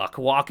crooked fuck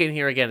walk in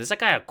here again. Is that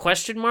guy a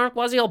question mark?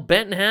 Why is he all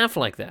bent in half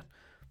like that?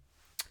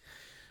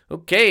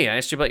 Okay, I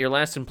asked you about your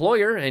last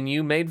employer, and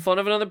you made fun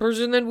of another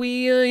person that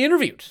we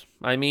interviewed.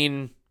 I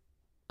mean,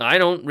 I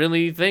don't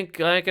really think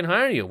I can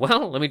hire you.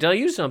 Well, let me tell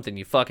you something,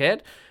 you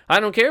fuckhead. I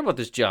don't care about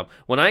this job.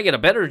 When I get a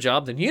better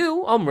job than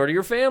you, I'll murder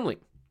your family.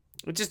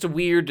 It's just a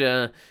weird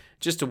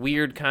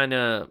kind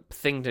of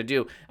thing to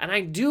do. And I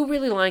do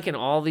really like in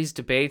all these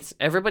debates,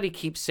 everybody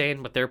keeps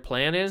saying what their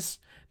plan is.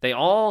 They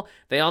all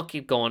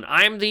keep going,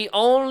 I'm the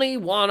only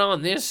one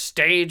on this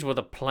stage with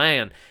a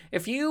plan.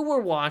 If you were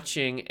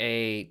watching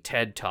a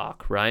TED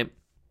Talk, right?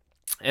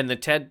 And the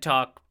TED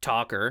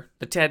Talker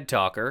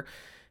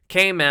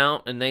came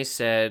out and they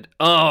said,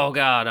 oh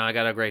God, I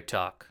got a great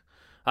talk.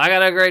 I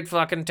got a great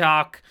fucking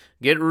talk.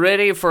 Get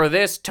ready for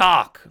this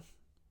talk.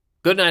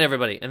 Good night,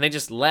 everybody. And they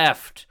just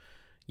left.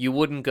 You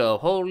wouldn't go,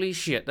 holy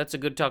shit, that's a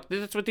good talk.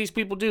 That's what these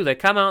people do. They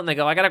come out and they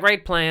go, I got a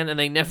great plan, and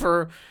they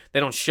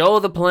don't show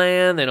the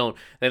plan. They don't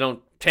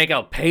take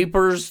out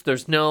papers.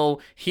 There's no,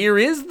 here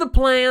is the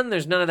plan.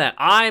 There's none of that.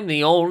 I'm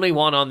the only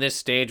one on this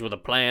stage with a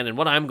plan, and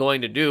what I'm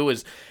going to do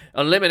is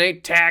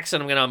eliminate tax,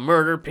 and I'm going to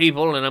murder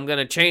people, and I'm going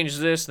to change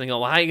this. And they go,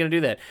 well, how are you going to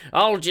do that?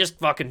 I'll just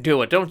fucking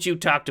do it. Don't you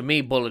talk to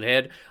me, bullet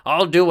head.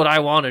 I'll do what I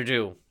want to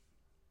do.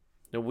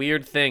 The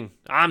weird thing,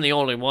 I'm the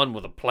only one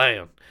with a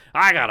plan.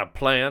 I got a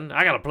plan.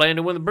 I got a plan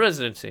to win the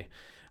presidency.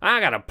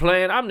 I got a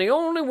plan. I'm the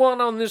only one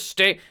on this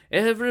stage.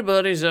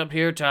 Everybody's up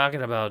here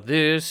talking about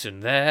this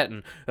and that,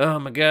 and oh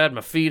my God,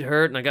 my feet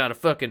hurt, and I got a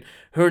fucking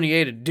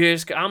herniated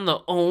disc. I'm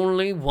the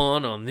only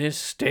one on this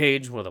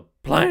stage with a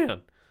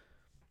plan.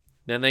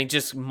 Then they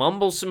just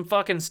mumble some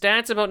fucking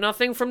stats about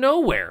nothing from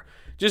nowhere.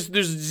 Just,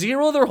 there's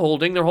zero they're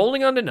holding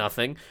on to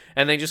nothing,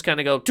 and they just kind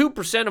of go,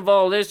 2% of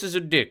all this is a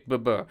dick,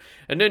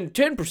 and then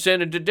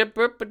 10% of the dip,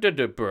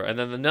 and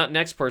then the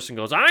next person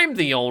goes, I'm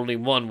the only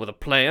one with a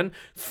plan,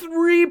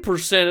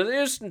 3% of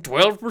this and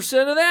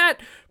 12% of that,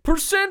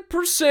 percent,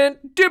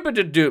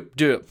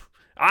 dip.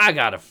 I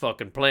got a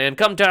fucking plan.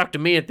 Come talk to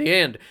me at the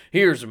end.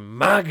 Here's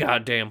my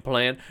goddamn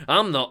plan.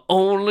 I'm the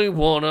only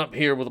one up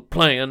here with a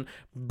plan.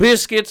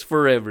 Biscuits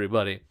for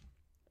everybody.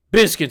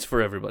 Biscuits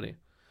for everybody.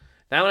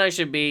 That would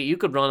actually be, you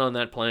could run on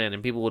that plan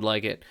and people would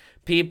like it.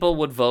 People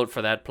would vote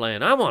for that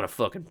plan. I want a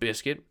fucking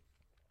biscuit.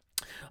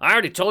 I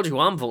already told you who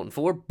I'm voting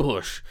for.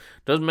 Bush.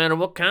 Doesn't matter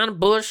what kind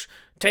of Bush.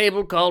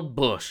 Table called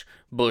Bush.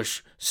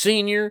 Bush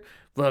Senior.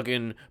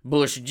 Fucking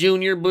Bush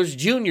Junior. Bush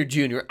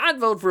Junior. I'd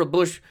vote for a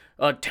Bush,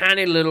 a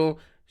tiny little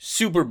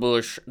super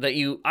Bush that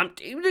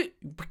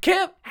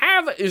can't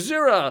have. Is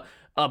there a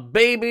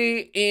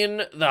baby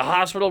in the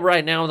hospital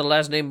right now with the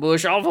last name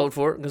Bush? I'll vote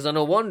for it, because I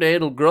know one day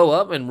it'll grow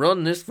up and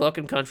run this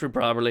fucking country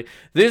properly.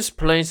 This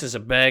place is a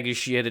bag of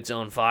shit. It's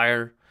on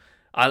fire.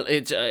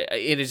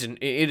 It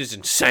is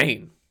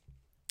insane.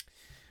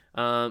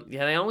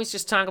 They always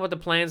just talk about the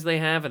plans they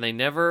have, and they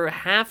never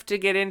have to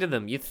get into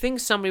them. You'd think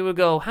somebody would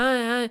go,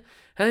 hi,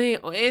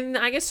 and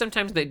I guess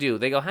sometimes they do.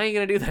 They go, how are you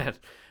going to do that?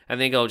 And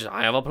they go,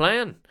 I have a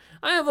plan.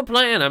 I have a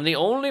plan. I'm the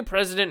only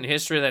president in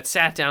history that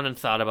sat down and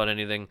thought about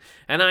anything.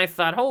 And I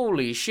thought,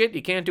 holy shit,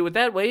 you can't do it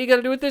that way. You got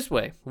to do it this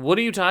way. What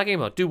are you talking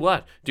about? Do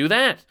what? Do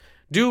that.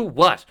 Do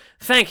what?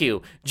 Thank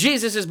you.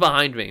 Jesus is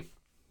behind me.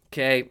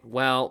 Okay,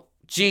 well,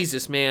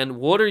 Jesus, man,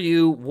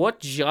 what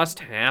just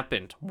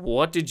happened?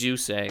 What did you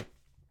say?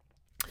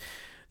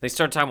 They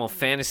start talking about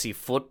fantasy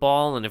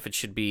football and if it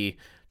should be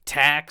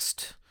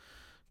taxed.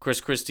 Chris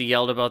Christie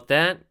yelled about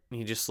that.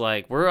 He just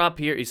like, we're up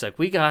here. He's like,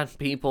 we got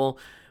people.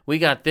 We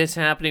got this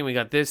happening. We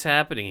got this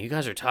happening. You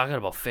guys are talking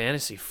about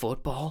fantasy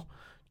football?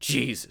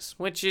 Jesus.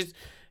 Which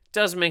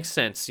does make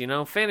sense, you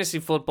know? Fantasy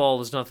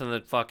football is nothing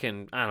that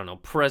fucking, I don't know,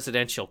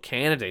 presidential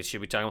candidates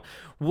should be talking about.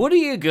 What are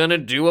you gonna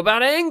do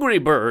about Angry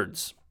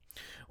Birds?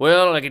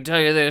 Well, I can tell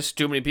you this.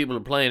 Too many people are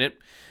playing it.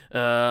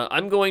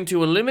 I'm going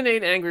to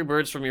eliminate Angry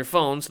Birds from your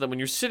phone so that when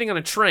you're sitting on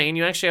a train,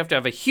 you actually have to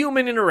have a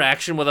human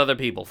interaction with other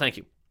people. Thank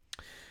you.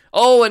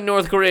 Oh, and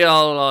North Korea,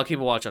 I'll keep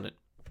a watch on it.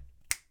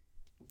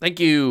 Thank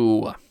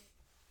you.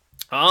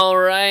 All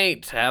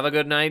right. Have a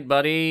good night,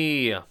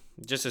 buddy.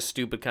 Just a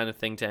stupid kind of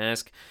thing to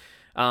ask.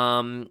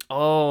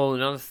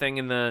 Another thing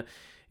in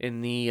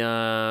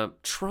the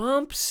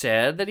Trump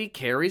said that he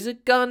carries a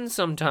gun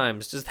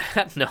sometimes. Does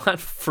that not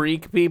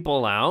freak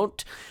people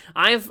out?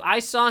 I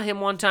saw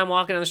him one time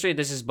walking down the street.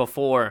 This is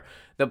before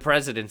the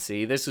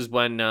presidency. This is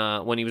when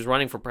he was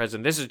running for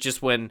president. This is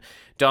just when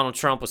Donald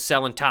Trump was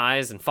selling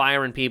ties and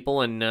firing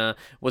people and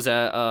was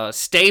a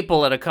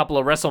staple at a couple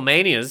of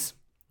WrestleManias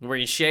where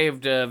he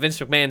shaved Vince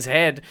McMahon's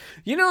head.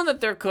 You know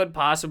that there could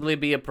possibly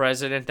be a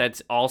president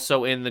that's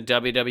also in the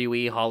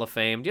WWE Hall of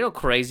Fame? Do you know how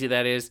crazy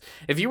that is?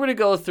 If you were to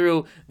go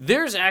through,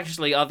 there's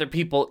actually other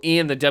people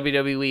in the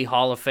WWE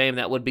Hall of Fame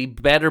that would be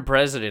better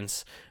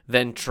presidents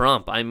than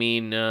Trump. I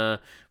mean,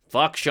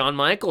 fuck Shawn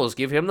Michaels.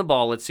 Give him the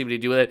ball. Let's see what he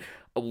do with it.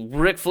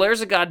 Ric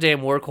Flair's a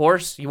goddamn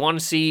workhorse. You want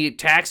to see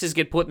taxes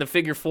get put in the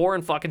figure four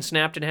and fucking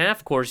snapped in half?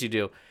 Of course you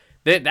do.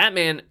 That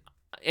man...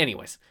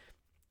 Anyways...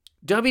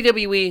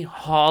 WWE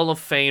Hall of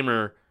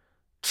Famer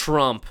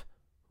Trump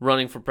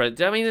running for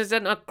president. I mean, is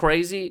that not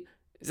crazy?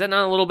 Is that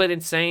not a little bit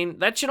insane?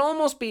 That should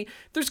almost be...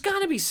 There's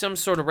got to be some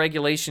sort of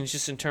regulations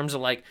just in terms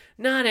of, like,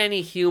 not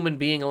any human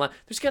being allowed...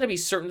 There's got to be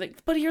certain things...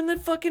 But you're in the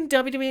fucking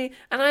WWE,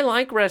 and I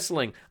like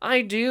wrestling.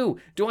 I do.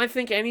 Do I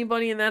think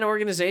anybody in that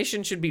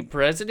organization should be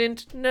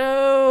president?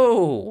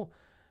 No.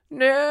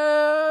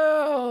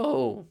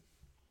 Well,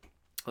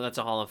 that's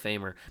a Hall of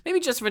Famer. Maybe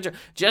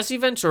Jesse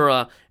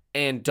Ventura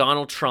and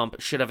Donald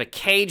Trump should have a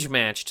cage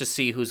match to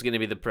see who's going to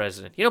be the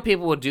president. You know,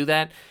 people would do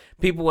that.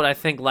 People would, I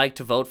think, like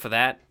to vote for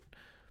that.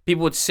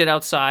 People would sit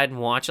outside and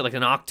watch it like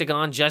an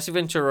octagon. Jesse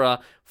Ventura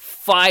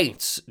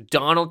fights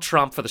Donald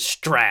Trump for the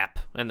strap,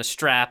 and the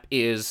strap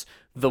is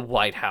the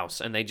White House.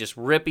 And they just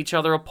rip each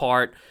other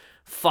apart.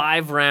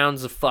 5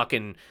 rounds of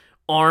fucking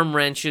arm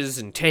wrenches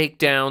and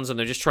takedowns, and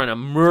they're just trying to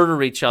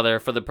murder each other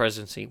for the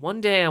presidency.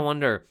 One day, I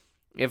wonder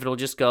if it'll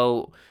just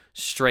go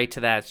straight to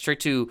that, straight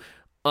to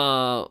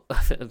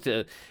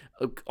unarmed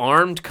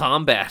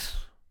combat,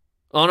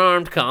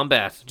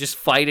 just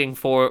fighting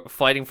for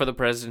the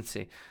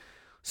presidency.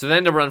 So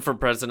then to run for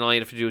president, all you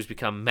have to do is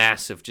become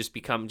massive, just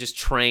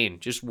train,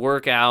 just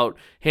work out,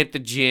 hit the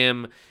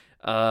gym,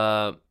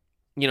 train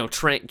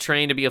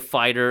to be a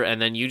fighter,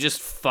 and then you just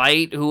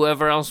fight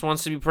whoever else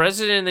wants to be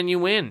president, and then you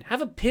win.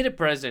 Have a pit of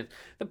president,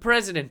 the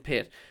president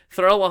pit.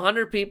 Throw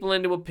 100 people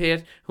into a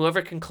pit.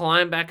 Whoever can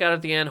climb back out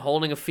at the end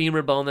holding a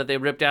femur bone that they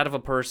ripped out of a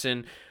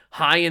person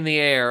high in the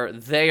air,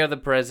 they are the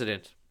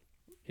president.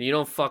 And you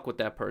don't fuck with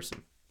that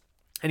person.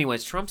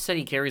 Anyways, Trump said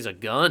he carries a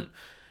gun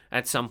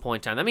at some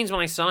point in time. That means when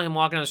I saw him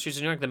walking down the streets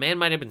of New York, the man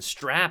might have been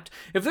strapped.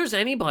 If there's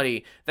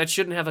anybody that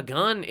shouldn't have a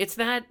gun, it's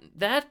that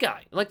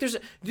guy. Like, there's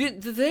the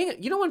thing,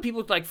 you know, when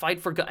people like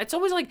fight for guns, it's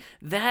always like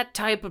that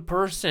type of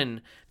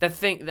person that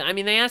think. I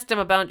mean, they asked him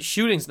about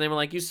shootings, and they were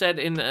like, you said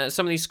in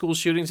some of these school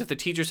shootings, if the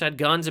teachers had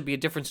guns, it'd be a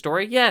different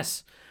story.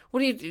 Yes.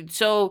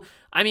 So,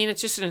 I mean,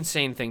 it's just an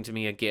insane thing to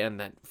me again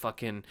that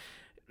fucking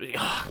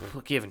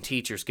giving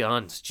teachers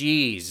guns.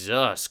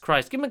 Jesus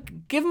Christ. Give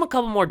them a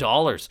couple more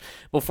dollars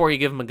before you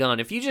give them a gun.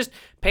 If you just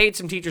paid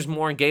some teachers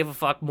more and gave a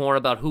fuck more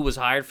about who was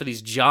hired for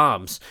these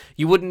jobs,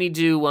 you wouldn't need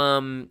to, I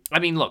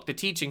mean, look, the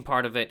teaching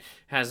part of it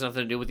has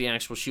nothing to do with the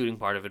actual shooting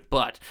part of it,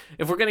 but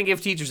if we're going to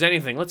give teachers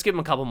anything, let's give them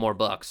a couple more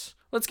bucks.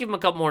 Let's give them a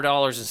couple more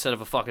dollars instead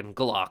of a fucking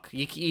Glock.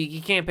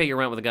 You can't pay your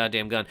rent with a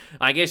goddamn gun.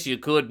 I guess you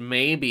could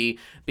maybe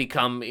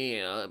become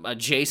a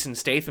Jason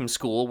Statham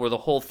school where the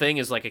whole thing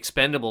is like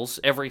Expendables.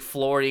 Every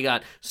floor you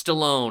got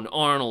Stallone,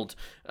 Arnold,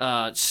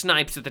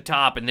 Snipes at the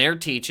top, and they're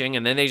teaching,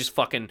 and then they just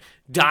fucking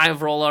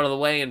dive, roll out of the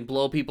way, and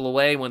blow people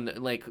away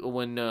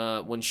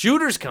when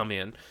shooters come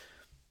in.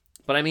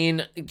 But I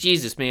mean,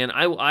 Jesus, man,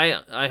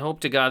 I hope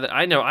to God that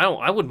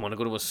I wouldn't want to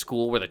go to a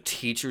school where the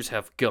teachers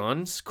have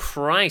guns.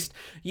 Christ,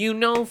 you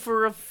know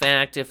for a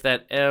fact if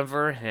that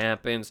ever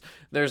happens,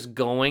 there's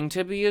going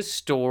to be a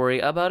story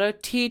about a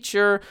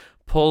teacher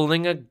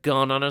pulling a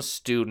gun on a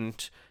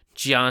student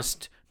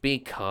just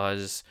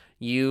because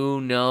you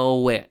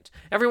know it.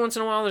 Every once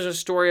in a while, there's a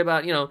story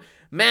about,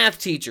 math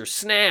teacher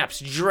snaps,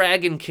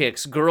 dragon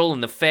kicks girl in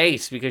the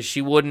face because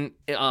she wouldn't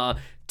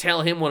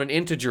tell him what an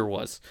integer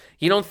was.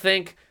 You don't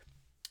think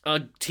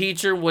a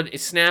teacher would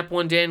snap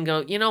one day and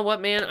go, you know what,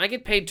 man? I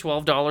get paid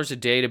 $12 a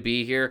day to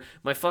be here.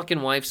 My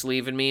fucking wife's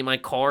leaving me. My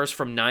car's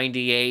from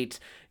 98.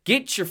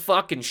 Get your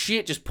fucking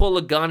shit. Just pull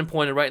a gun and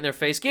point it right in their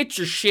face. Get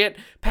your shit.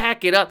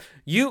 Pack it up.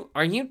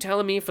 Are you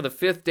telling me for the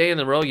 5th day in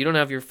a row you don't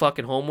have your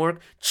fucking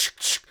homework?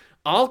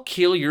 I'll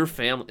kill your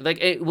family.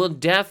 Like, it will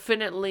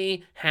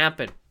definitely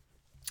happen.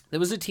 There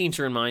was a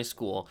teacher in my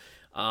school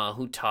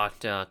who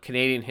taught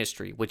Canadian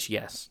history, which,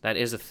 yes, that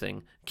is a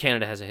thing.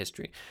 Canada has a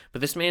history. But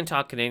this man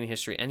taught Canadian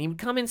history, and he would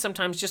come in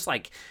sometimes just,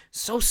 like,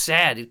 so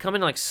sad. He'd come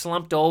in, like,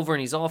 slumped over,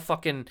 and he's all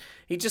fucking...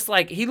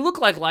 he looked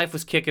like life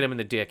was kicking him in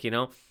the dick,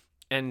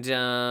 And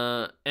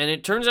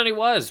it turns out he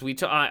was.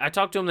 I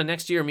talked to him the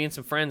next year, me and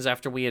some friends,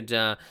 after we had...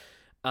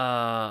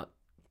 I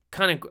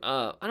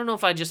don't know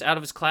if I just out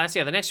of his class.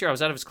 Yeah, the next year I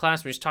was out of his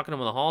class. We were just talking to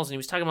him in the halls, and he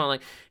was talking about,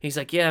 he's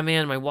like, yeah,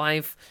 man, my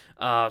wife,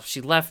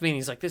 she left me, and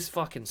he's like, this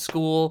fucking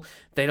school,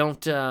 they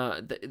don't,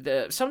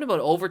 something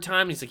about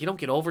overtime, and he's like, you don't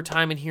get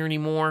overtime in here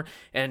anymore,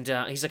 and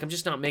he's like, I'm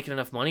just not making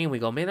enough money, and we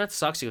go, man, that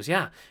sucks. He goes,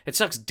 yeah, it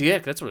sucks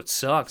dick, that's what it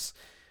sucks.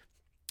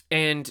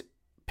 And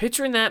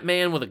picturing that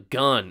man with a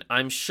gun,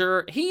 I'm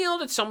sure, he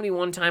yelled at somebody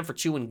one time for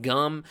chewing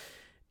gum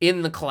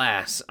in the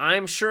class.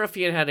 I'm sure if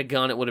he had had a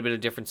gun, it would have been a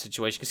different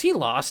situation because he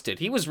lost it.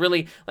 He was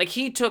really,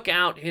 he took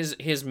out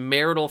his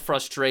marital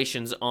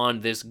frustrations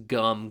on this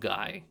gum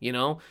guy,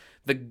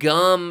 The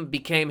gum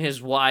became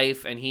his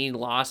wife, and he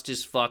lost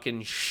his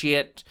fucking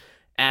shit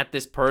at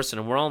this person.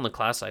 And we're all in the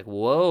class like,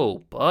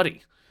 whoa,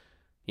 buddy.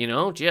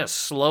 Just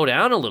slow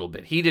down a little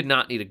bit. He did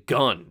not need a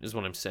gun, is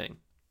what I'm saying.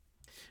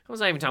 I was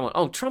not even talking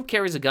about, Trump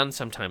carries a gun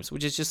sometimes,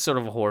 which is just sort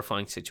of a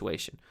horrifying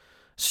situation.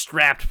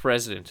 Strapped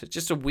president. It's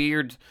just a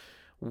weird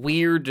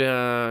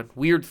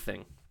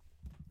thing.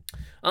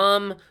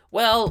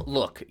 Well,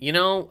 look,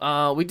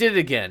 we did it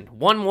again.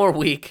 One more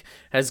week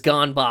has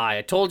gone by.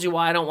 I told you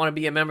why I don't want to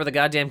be a member of the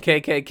goddamn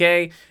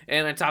KKK,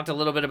 and I talked a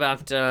little bit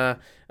about the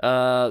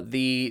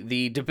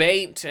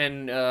debate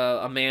and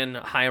a man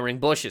hiring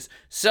bushes.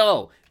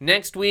 So,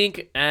 next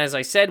week, as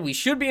I said, we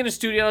should be in a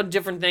studio,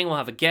 different thing, we'll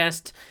have a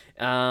guest,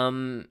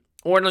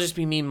 or it'll just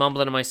be me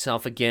mumbling to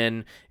myself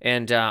again,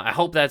 and I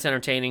hope that's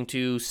entertaining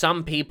to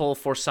some people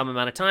for some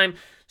amount of time.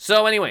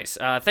 So anyways,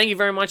 thank you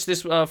very much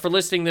for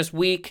listening this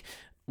week.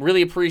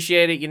 Really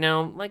appreciate it, it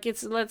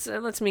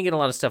lets me get a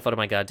lot of stuff out of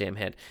my goddamn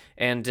head.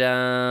 And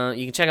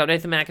you can check out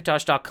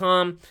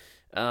NathanMcintosh.com,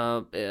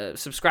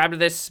 subscribe to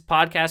this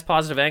podcast,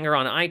 Positive Anger,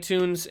 on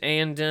iTunes,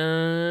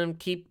 and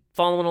keep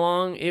following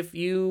along if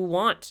you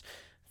want.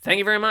 Thank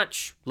you very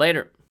much. Later.